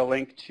 This is a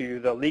link to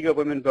the League of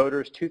Women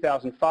Voters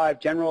 2005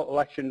 General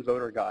Election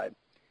Voter Guide.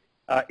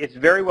 It's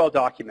very well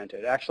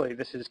documented. Actually,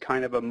 this is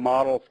kind of a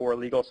model for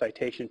legal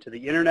citation to the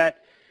internet.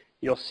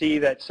 You'll see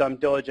that some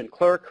diligent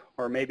clerk,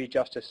 or maybe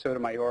Justice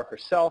Sotomayor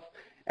herself,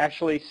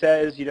 actually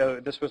says, you know,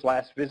 this was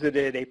last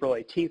visited April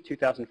 18th,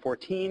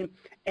 2014,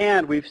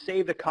 and we've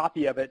saved a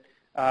copy of it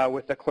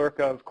with the clerk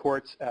of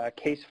court's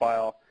case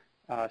file,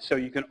 so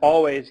you can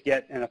always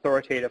get an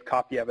authoritative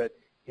copy of it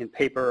in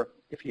paper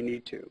if you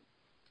need to.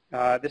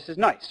 This is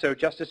nice. So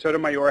Justice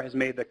Sotomayor has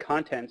made the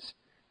contents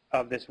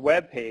of this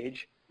web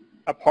page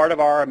a part of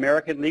our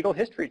American legal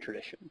history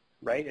tradition,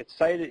 right? It's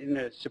cited in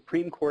a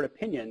Supreme Court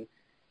opinion.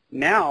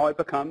 Now it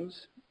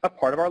becomes a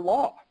part of our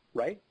law,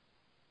 right?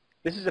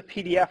 This is a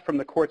PDF from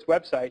the court's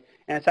website,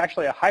 and it's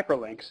actually a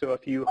hyperlink. So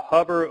if you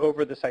hover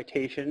over the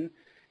citation,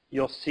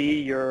 you'll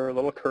see your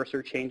little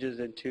cursor changes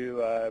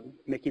into a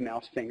Mickey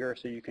Mouse finger,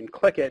 so you can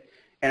click it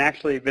and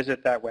actually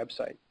visit that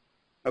website.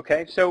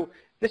 Okay, so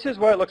this is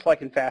what it looks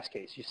like in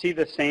Fastcase. You see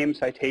the same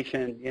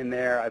citation in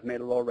there. I've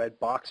made a little red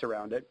box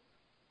around it.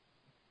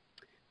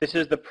 This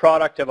is the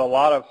product of a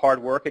lot of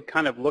hard work. It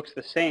kind of looks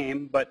the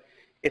same, but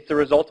it's the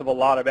result of a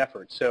lot of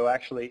effort. So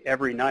actually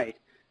every night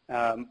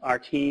our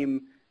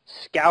team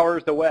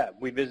scours the web.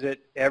 We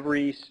visit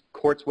every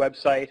court's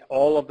website,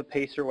 all of the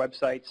PACER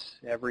websites,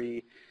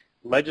 every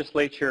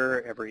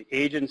legislature, every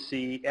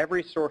agency,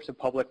 every source of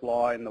public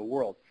law in the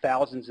world,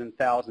 thousands and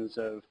thousands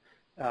of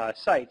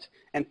sites,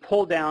 and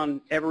pull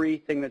down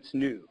everything that's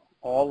new,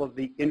 all of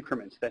the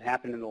increments that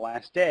happened in the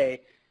last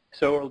day.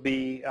 So it will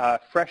be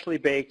freshly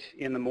baked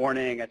in the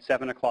morning at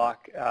 7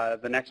 o'clock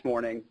the next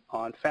morning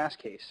on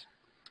Fastcase.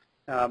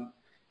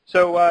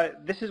 So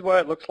this is what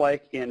it looks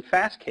like in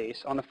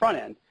Fastcase on the front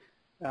end.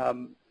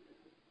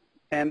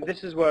 And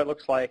this is what it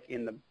looks like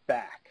in the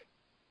back.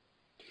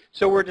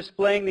 So we're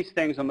displaying these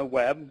things on the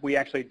web. We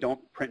actually don't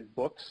print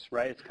books,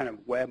 right? It's kind of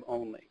web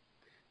only.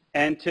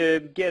 And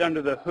to get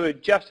under the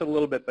hood just a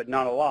little bit, but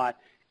not a lot,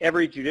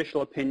 every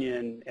judicial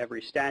opinion,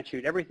 every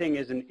statute, everything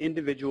is an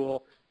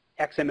individual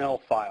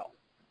XML file.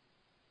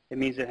 It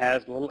means it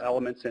has little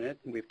elements in it,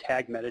 and we've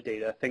tagged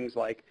metadata, things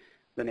like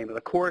the name of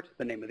the court,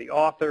 the name of the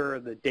author,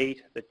 the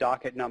date, the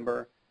docket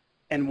number.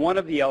 And one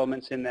of the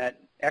elements in that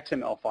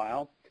XML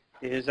file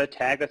is a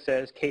tag that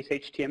says case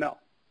HTML.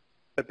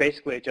 But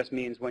basically it just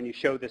means when you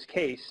show this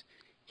case,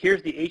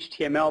 here's the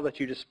HTML that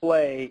you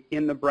display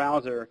in the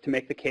browser to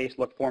make the case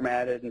look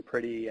formatted and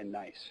pretty and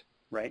nice,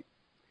 right?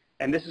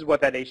 And this is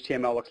what that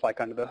HTML looks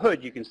like under the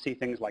hood. You can see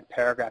things like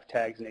paragraph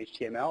tags in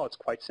HTML. It's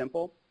quite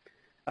simple.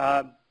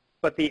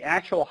 But the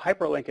actual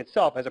hyperlink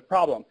itself has a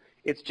problem.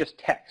 It's just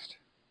text,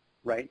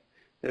 right?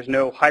 There's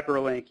no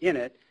hyperlink in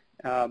it.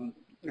 And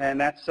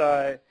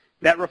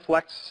that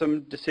reflects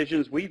some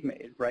decisions we've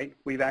made, right?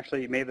 We've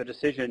actually made the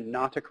decision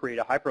not to create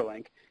a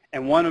hyperlink.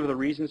 And one of the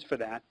reasons for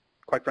that,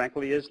 quite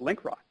frankly, is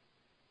link rot.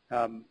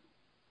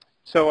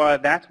 So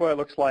that's what it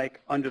looks like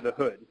under the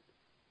hood.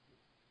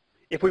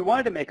 If we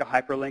wanted to make a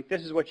hyperlink,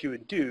 this is what you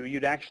would do.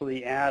 You'd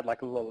actually add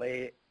like a little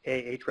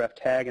ahref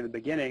tag in the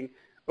beginning,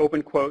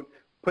 open quote,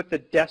 put the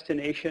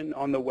destination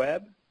on the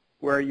web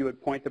where you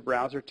would point the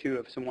browser to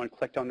if someone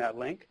clicked on that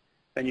link.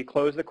 Then you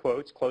close the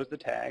quotes, close the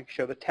tag,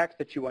 show the text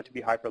that you want to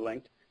be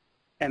hyperlinked,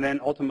 and then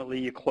ultimately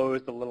you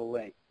close the little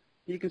link.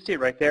 You can see it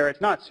right there.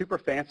 It's not super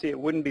fancy. It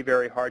wouldn't be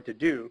very hard to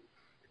do.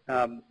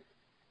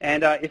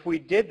 If we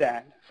did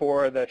that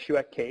for the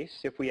Chouette case,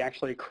 if we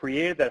actually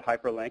created that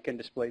hyperlink and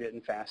displayed it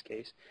in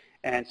Fastcase,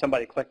 and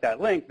somebody clicked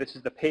that link, this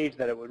is the page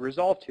that it would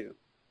resolve to.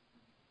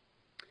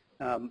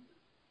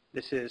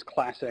 This is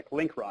classic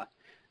link rot.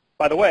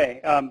 By the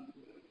way,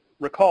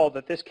 recall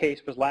that this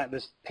page was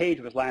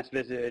last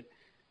visited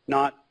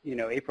not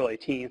April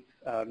 18th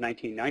of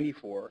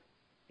 1994,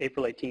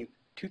 April 18th,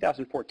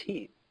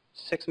 2014,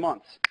 6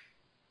 months,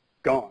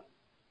 gone.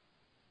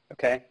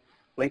 Okay,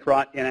 link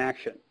rot in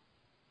action.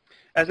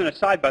 As an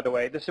aside, by the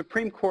way, the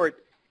Supreme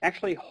Court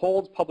actually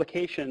holds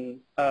publication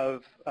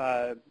of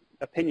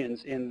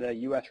opinions in the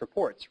U.S.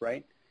 reports,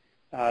 right?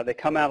 They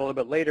come out a little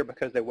bit later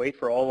because they wait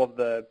for all of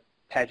the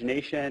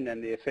pagination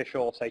and the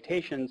official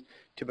citations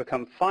to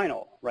become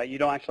final, right? You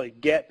don't actually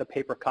get the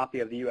paper copy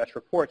of the U.S.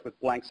 reports with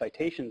blank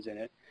citations in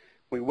it.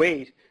 We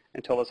wait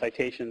until the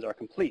citations are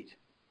complete.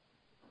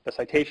 The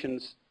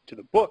citations to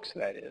the books,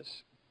 that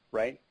is,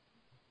 right?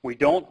 We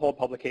don't hold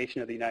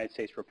publication of the United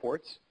States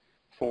reports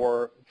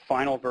for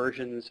final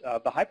versions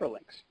of the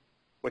hyperlinks,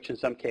 which in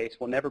some case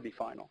will never be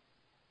final,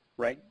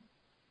 right?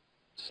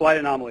 Slight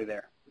anomaly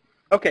there.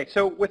 Okay,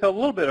 so with a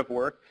little bit of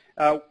work,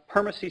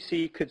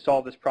 PermaCC could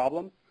solve this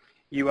problem.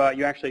 You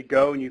actually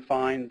go and you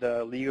find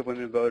the League of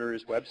Women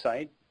Voters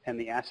website and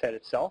the asset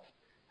itself.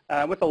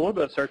 With a little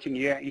bit of searching,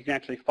 you can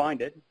actually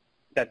find it.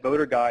 That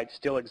voter guide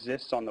still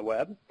exists on the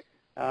web.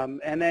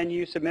 And then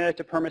you submit it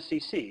to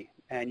PermaCC,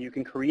 and you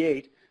can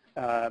create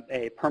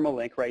a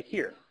permalink right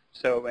here.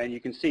 So, and you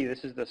can see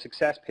this is the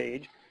success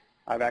page.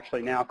 I've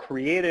actually now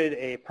created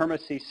a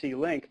PermaCC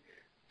link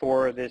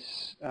for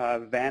this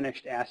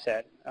vanished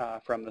asset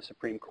from the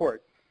Supreme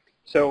Court.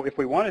 So if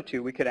we wanted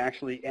to, we could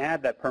actually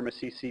add that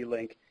PermaCC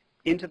link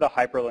into the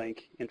hyperlink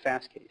in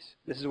Fastcase.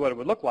 This is what it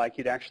would look like.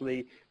 You'd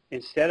actually,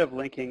 instead of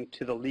linking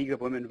to the League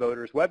of Women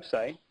Voters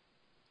website,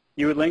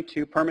 you would link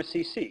to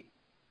PermaCC.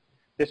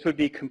 This would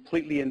be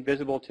completely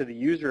invisible to the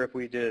user if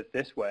we did it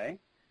this way.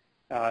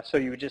 So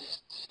you would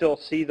just still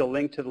see the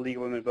link to the League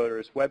of Women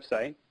Voters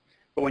website.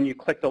 But when you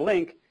click the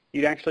link,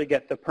 you'd actually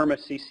get the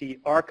PermaCC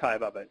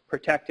archive of it,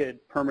 protected,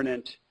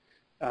 permanent,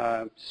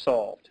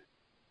 solved,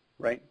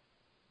 right?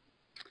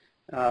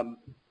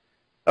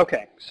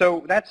 Okay,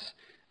 so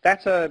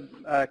that's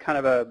a kind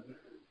of a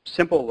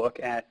simple look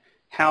at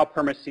how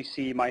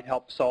PermaCC might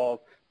help solve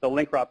the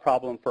link rot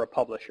problem for a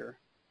publisher.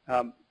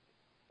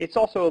 It's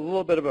also a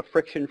little bit of a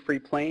friction-free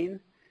plane.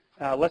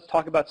 Let's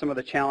talk about some of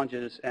the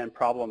challenges and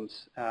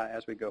problems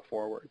as we go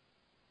forward.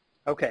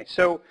 Okay,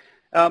 so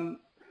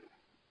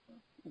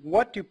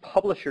what do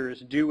publishers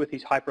do with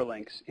these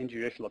hyperlinks in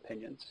judicial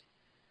opinions?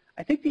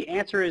 I think the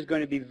answer is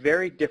going to be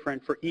very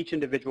different for each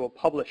individual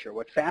publisher.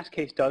 What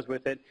Fastcase does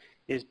with it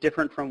is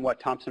different from what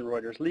Thomson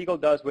Reuters Legal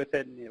does with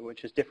it,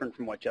 which is different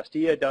from what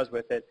Justia does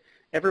with it.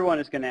 Everyone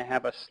is going to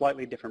have a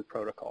slightly different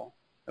protocol.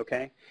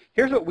 Okay?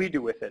 Here's what we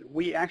do with it.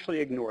 We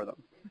actually ignore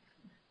them.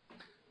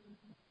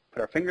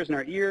 Put our fingers in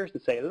our ears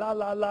and say, la,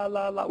 la, la,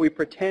 la, la. We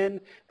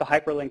pretend the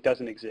hyperlink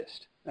doesn't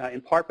exist,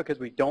 in part because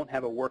we don't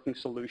have a working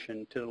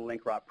solution to the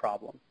link rot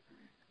problem.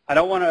 I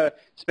don't want to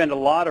spend a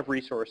lot of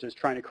resources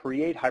trying to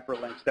create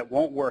hyperlinks that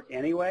won't work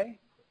anyway.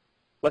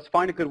 Let's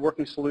find a good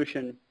working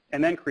solution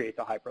and then create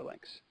the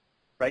hyperlinks.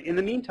 Right? In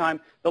the meantime,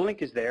 the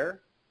link is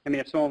there. I mean,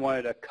 if someone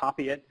wanted to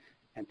copy it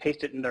and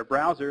paste it in their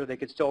browser, they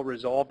could still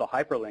resolve the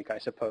hyperlink, I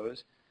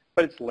suppose,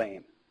 but it's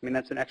lame. I mean,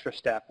 that's an extra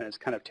step, and it's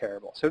kind of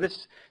terrible. So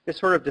this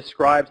sort of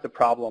describes the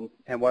problem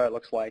and what it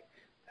looks like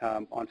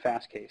on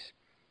Fastcase.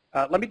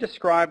 Let me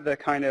describe the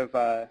kind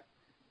of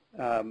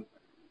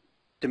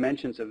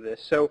dimensions of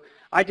this. So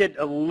I did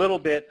a little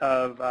bit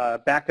of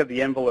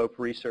back-of-the-envelope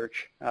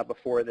research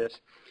before this,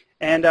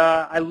 and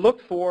I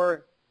looked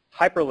for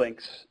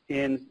hyperlinks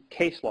in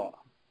case law,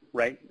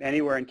 right,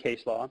 anywhere in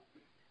case law.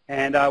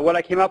 And what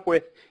I came up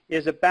with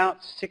is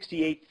about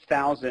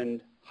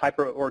 68,000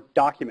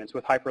 documents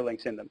with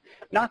hyperlinks in them.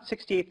 Not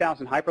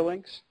 68,000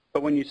 hyperlinks,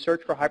 but when you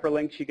search for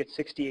hyperlinks, you get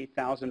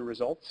 68,000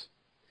 results.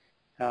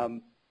 As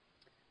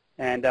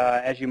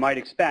you might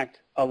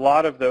expect, a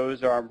lot of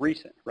those are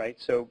recent, right?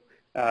 So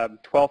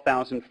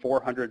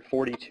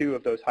 12,442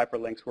 of those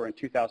hyperlinks were in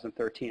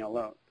 2013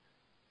 alone.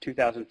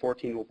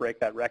 2014 will break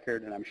that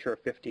record, and I'm sure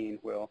 15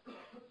 will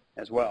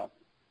as well.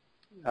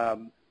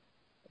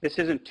 This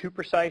isn't too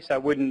precise. I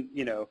wouldn't,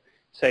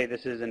 say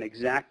this is an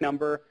exact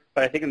number,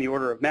 but I think in the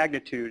order of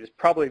magnitude is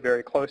probably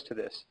very close to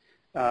this.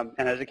 And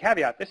as a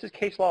caveat, this is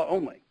case law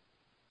only.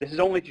 This is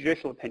only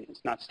judicial opinions,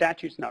 not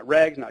statutes, not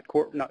regs, not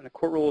court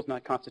rules,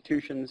 not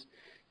constitutions.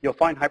 You'll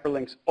find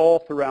hyperlinks all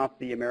throughout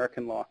the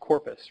American law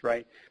corpus,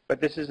 right?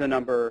 But this is a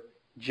number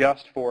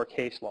just for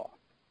case law.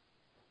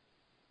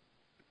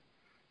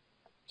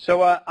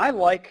 So I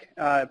like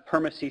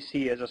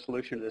PermaCC as a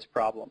solution to this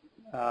problem.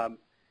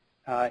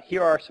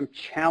 Here are some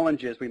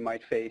challenges we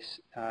might face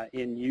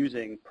in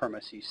using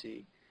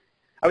PermaCC.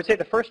 I would say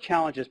the first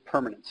challenge is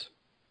permanence.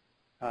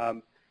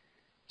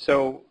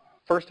 So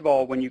first of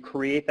all, when you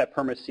create that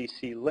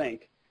PermaCC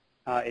link,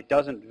 it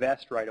doesn't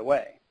vest right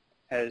away.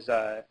 As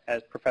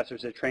Professor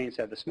Citation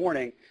said this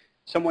morning,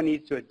 someone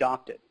needs to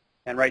adopt it.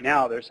 And right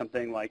now there's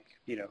something like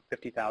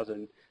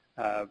 50,000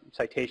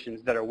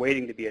 citations that are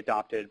waiting to be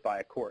adopted by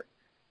a court.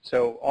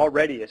 So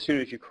already, as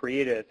soon as you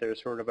create it,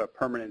 there's sort of a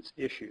permanence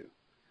issue.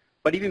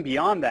 But even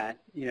beyond that,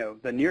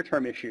 the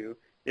near-term issue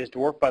is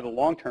dwarfed by the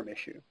long-term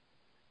issue.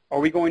 Are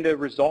we going to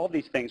resolve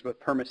these things with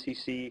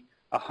PermaCC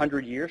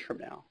 100 years from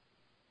now?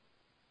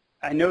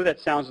 I know that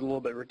sounds a little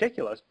bit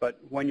ridiculous, but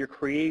when you're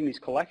creating these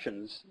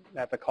collections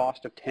at the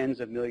cost of tens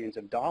of millions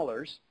of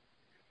dollars,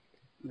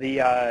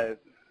 the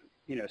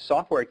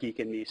software geek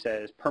in me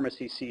says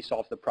PermaCC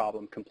solves the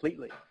problem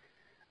completely.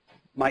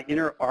 My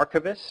inner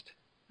archivist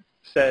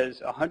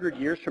says 100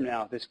 years from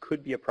now, this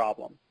could be a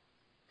problem.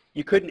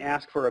 You couldn't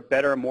ask for a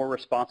better, more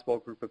responsible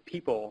group of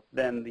people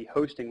than the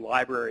hosting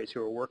libraries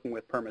who are working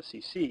with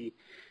PermaCC.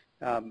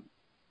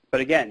 But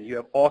again, you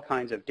have all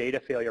kinds of data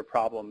failure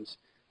problems,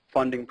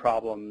 funding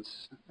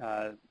problems.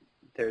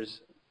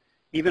 There's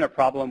even a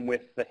problem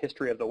with the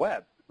history of the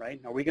web, right?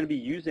 Are we going to be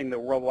using the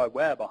World Wide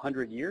Web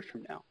 100 years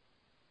from now?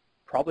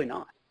 Probably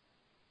not.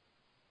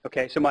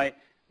 Okay, so my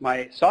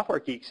My software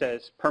geek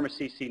says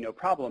perma-CC, no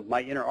problem.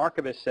 My inner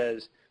archivist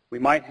says we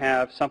might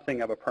have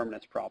something of a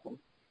permanence problem.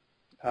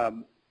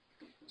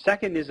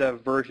 Second is a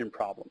version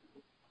problem.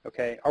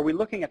 Okay, are we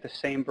looking at the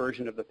same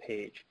version of the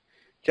page?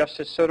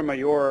 Justice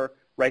Sotomayor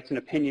writes an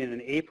opinion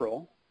in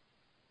April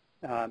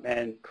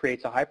and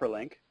creates a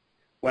hyperlink.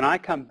 When I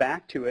come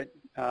back to it,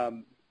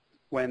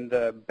 when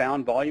the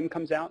bound volume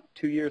comes out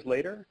 2 years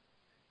later,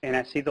 and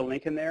I see the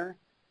link in there,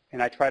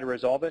 and I try to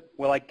resolve it,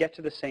 will I get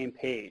to the same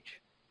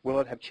page? Will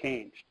it have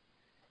changed?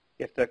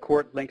 If the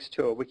court links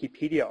to a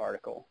Wikipedia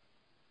article,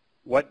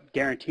 what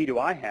guarantee do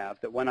I have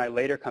that when I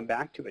later come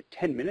back to it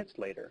 10 minutes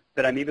later,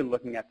 that I'm even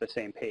looking at the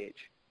same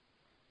page?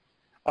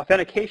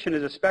 Authentication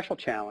is a special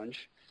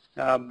challenge.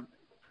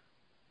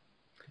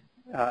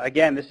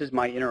 Again, this is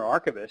my inner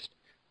archivist,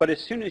 but as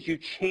soon as you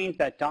change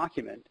that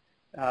document,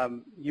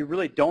 you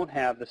really don't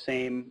have the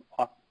same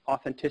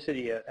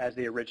authenticity as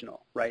the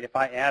original, right? If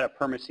I add a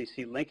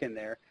perma-CC link in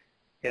there,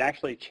 it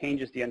actually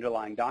changes the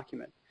underlying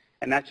document.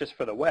 And that's just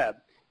for the web.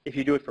 If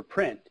you do it for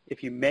print,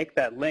 if you make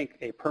that link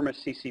a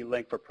perma-CC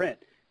link for print,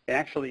 it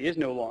actually is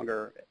no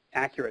longer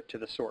accurate to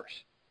the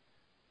source.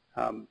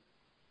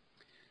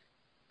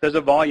 There's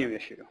a volume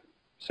issue.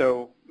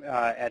 So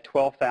at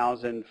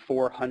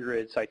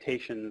 12,400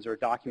 citations or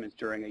documents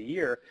during a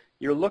year,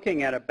 you're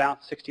looking at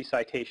about 60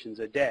 citations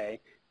a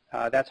day.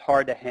 That's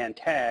hard to hand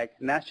tag,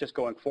 and that's just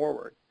going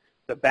forward.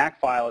 The back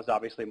file is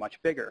obviously much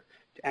bigger.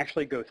 To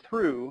actually go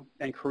through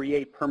and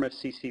create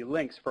perma-CC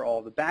links for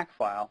all the back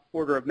file,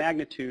 order of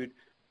magnitude,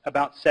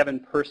 about 7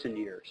 person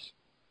years.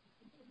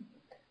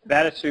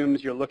 That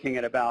assumes you're looking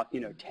at about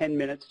 10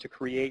 minutes to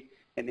create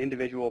an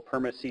individual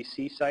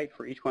perma-CC site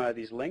for each one of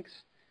these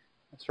links,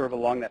 sort of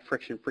along that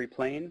friction-free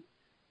plane.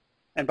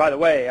 And by the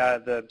way,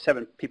 the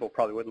 7 people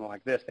probably wouldn't look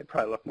like this. They'd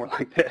probably look more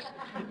like this.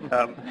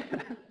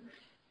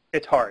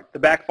 It's hard. The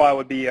back file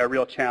would be a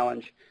real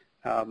challenge,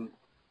 and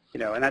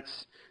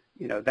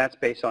that's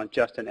based on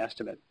just an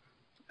estimate.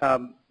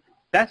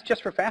 That's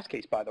just for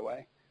Fastcase, by the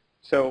way.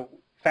 So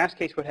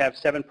Fastcase would have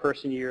 7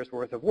 person years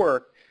worth of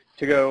work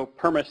to go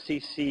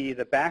perma-CC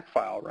the back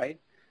file, right?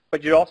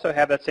 But you'd also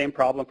have that same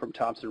problem from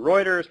Thomson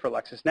Reuters, for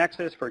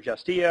LexisNexis, for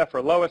Justia,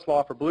 for Lois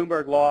Law, for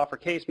Bloomberg Law, for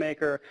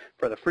CaseMaker,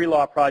 for the Free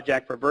Law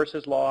Project, for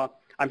Versus Law.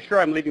 I'm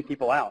sure I'm leaving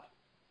people out,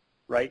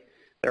 right?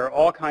 There are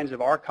all kinds of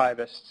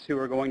archivists who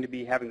are going to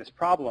be having this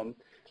problem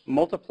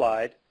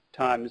multiplied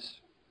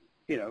times,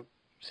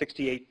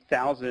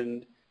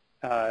 68,000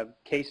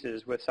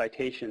 cases with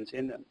citations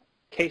in them.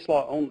 Case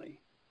law only.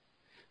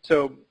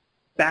 So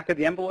back of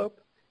the envelope,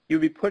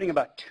 you'd be putting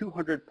about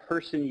 200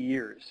 person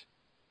years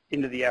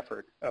into the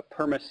effort of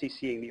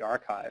perma-CCing the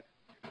archive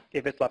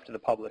if it's left to the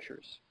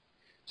publishers.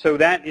 So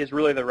that is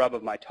really the rub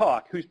of my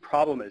talk. Whose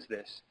problem is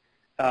this?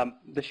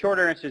 The short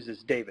answer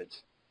is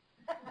David's.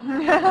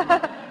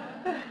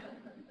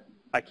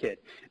 I kid.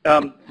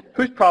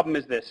 Whose problem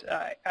is this?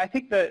 I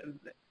think that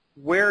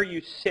where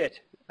you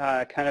sit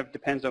kind of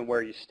depends on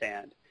where you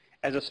stand.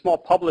 As a small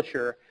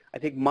publisher, I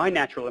think my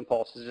natural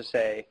impulse is to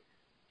say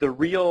the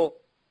real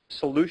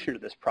solution to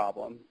this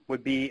problem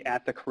would be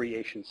at the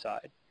creation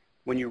side.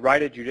 When you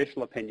write a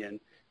judicial opinion,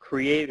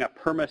 creating a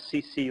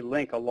perma-CC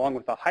link along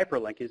with a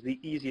hyperlink is the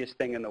easiest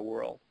thing in the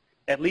world,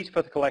 at least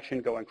for the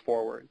collection going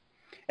forward.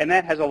 And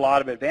that has a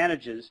lot of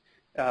advantages.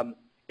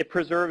 It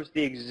preserves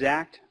the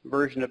exact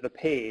version of the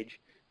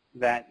page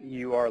that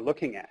you are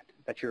looking at,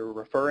 that you're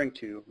referring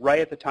to, right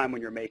at the time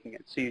when you're making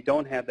it. So you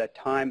don't have that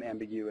time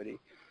ambiguity.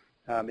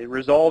 It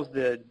resolves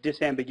the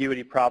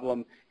disambiguity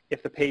problem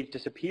if the page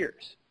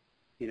disappears,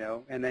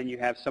 and then you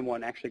have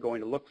someone actually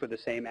going to look for the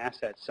same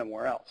asset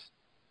somewhere else.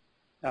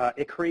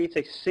 It creates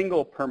a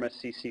single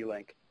perma-CC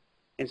link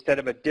instead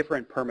of a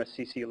different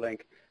perma-CC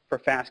link for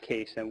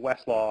Fastcase and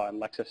Westlaw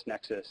and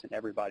LexisNexis and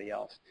everybody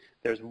else.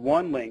 There's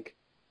one link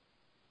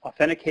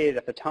authenticated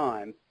at the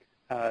time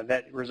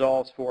that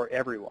resolves for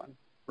everyone,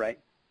 right?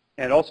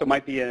 And it also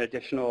might be an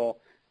additional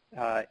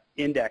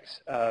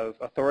index of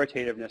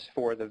authoritativeness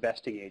for the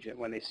vesting agent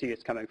when they see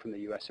it's coming from the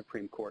U.S.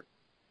 Supreme Court.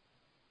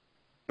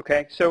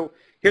 Okay, so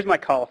here's my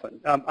colophon.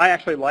 I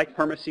actually like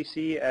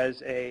perma-CC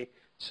as a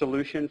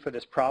solution for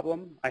this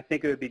problem. I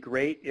think it would be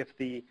great if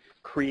the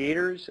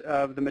creators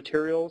of the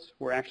materials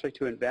were actually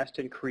to invest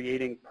in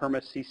creating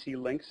perma-CC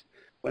links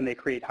when they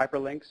create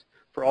hyperlinks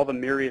for all the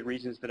myriad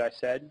reasons that I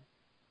said.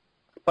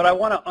 But I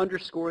want to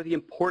underscore the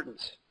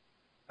importance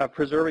of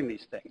preserving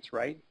these things,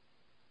 right?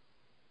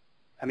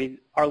 I mean,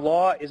 our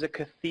law is a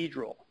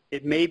cathedral.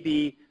 It may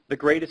be the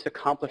greatest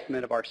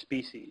accomplishment of our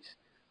species.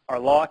 Our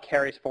law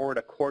carries forward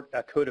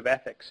a code of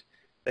ethics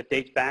that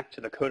dates back to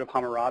the Code of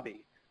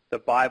Hammurabi, the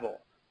Bible,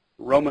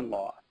 Roman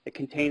law. It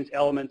contains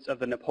elements of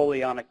the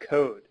Napoleonic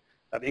Code,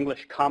 of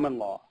English common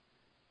law,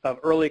 of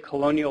early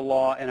colonial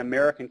law and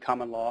American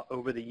common law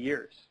over the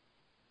years.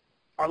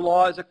 Our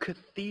law is a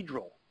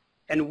cathedral,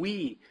 and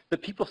we, the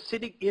people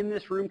sitting in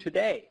this room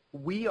today,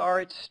 we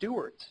are its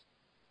stewards.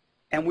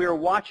 And we are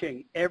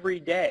watching every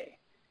day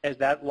as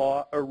that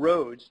law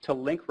erodes to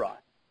link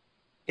rot.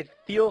 It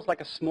feels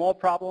like a small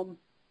problem.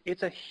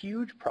 It's a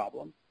huge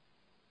problem.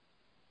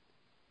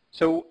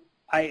 So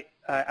I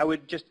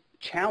would just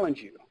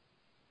challenge you.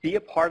 Be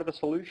a part of the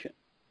solution.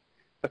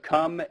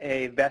 Become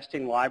a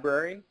vesting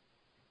library,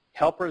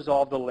 help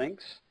resolve the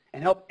links,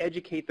 and help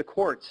educate the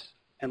courts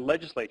and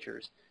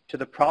legislatures to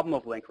the problem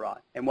of link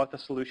rot and what the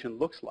solution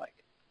looks like.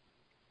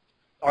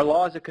 Our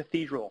law is a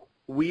cathedral.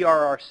 We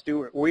are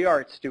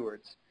its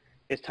stewards.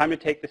 It's time to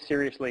take this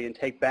seriously and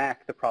take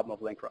back the problem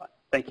of link rot.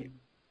 Thank you.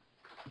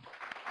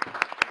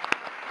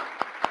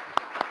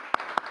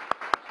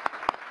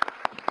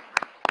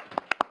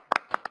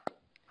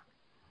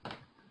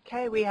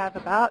 Okay, we have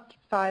about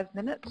 5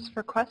 minutes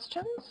for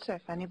questions,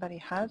 if anybody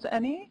has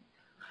any.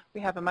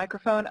 We have a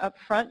microphone up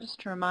front just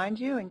to remind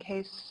you in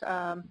case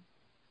you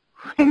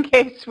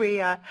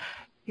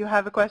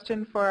have a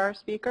question for our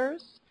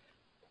speakers,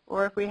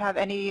 or if we have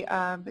any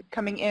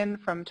coming in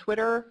from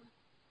Twitter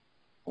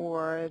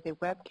or the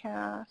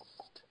webcast.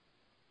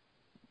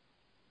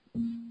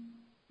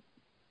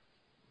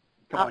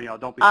 Come on, y'all,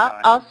 don't be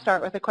shy. I'll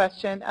start with a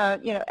question.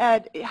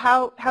 Ed,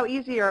 how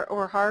easy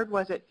or hard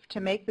was it to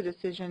make the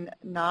decision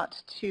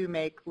not to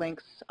make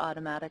links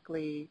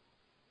automatically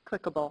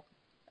clickable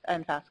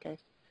in Fastcase?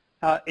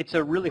 It's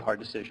a really hard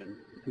decision.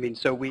 I mean,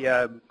 so we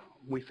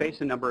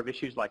face a number of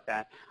issues like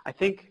that. I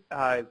think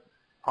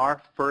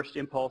our first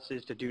impulse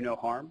is to do no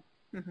harm.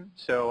 Mm-hmm.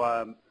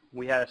 So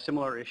we had a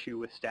similar issue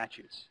with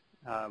statutes.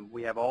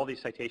 We have all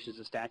these citations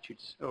of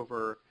statutes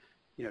over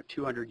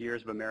 200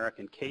 years of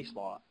American case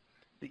law.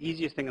 The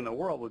easiest thing in the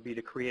world would be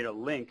to create a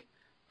link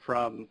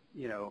from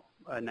a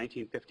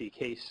 1950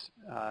 case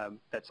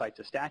that cites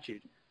a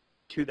statute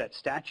to that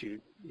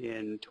statute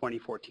in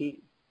 2014.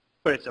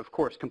 But it's, of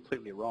course,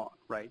 completely wrong,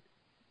 right?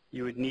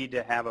 You would need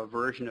to have a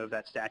version of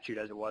that statute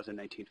as it was in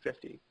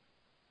 1950.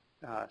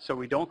 So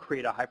we don't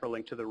create a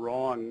hyperlink to the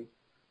wrong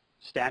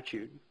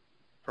statute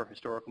for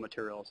historical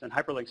materials. And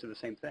hyperlinks are the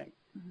same thing.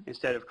 Mm-hmm.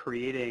 Instead of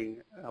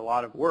creating a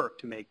lot of work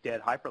to make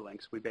dead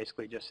hyperlinks, we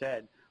basically just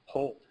said,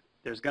 hold.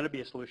 There's going to be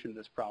a solution to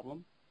this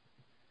problem.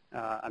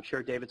 I'm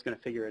sure David's going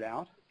to figure it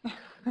out.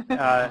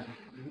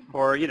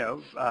 Or,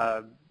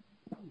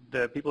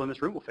 the people in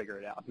this room will figure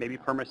it out. Maybe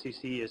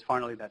PermaCC is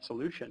finally that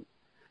solution.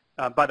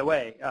 By the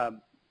way, a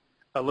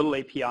little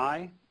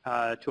API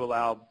to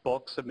allow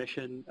bulk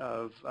submission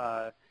of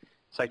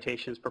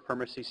citations per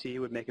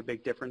PermaCC would make a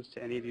big difference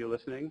to any of you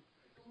listening.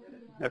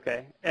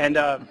 Okay, and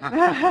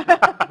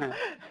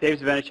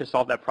Dave's advantage to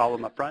solve that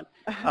problem up front.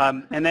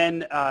 And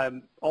then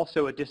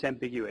also a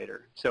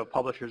disambiguator. So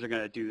publishers are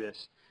going to do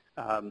this,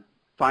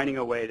 finding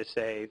a way to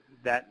say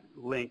that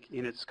link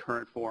in its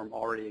current form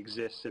already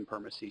exists in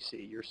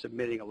PermaCC. You're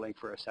submitting a link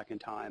for a second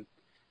time,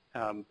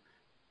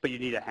 but you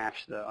need to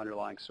hash the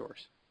underlying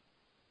source.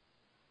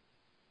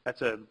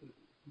 That's a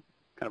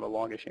kind of a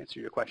longish answer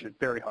to your question.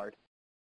 Very hard.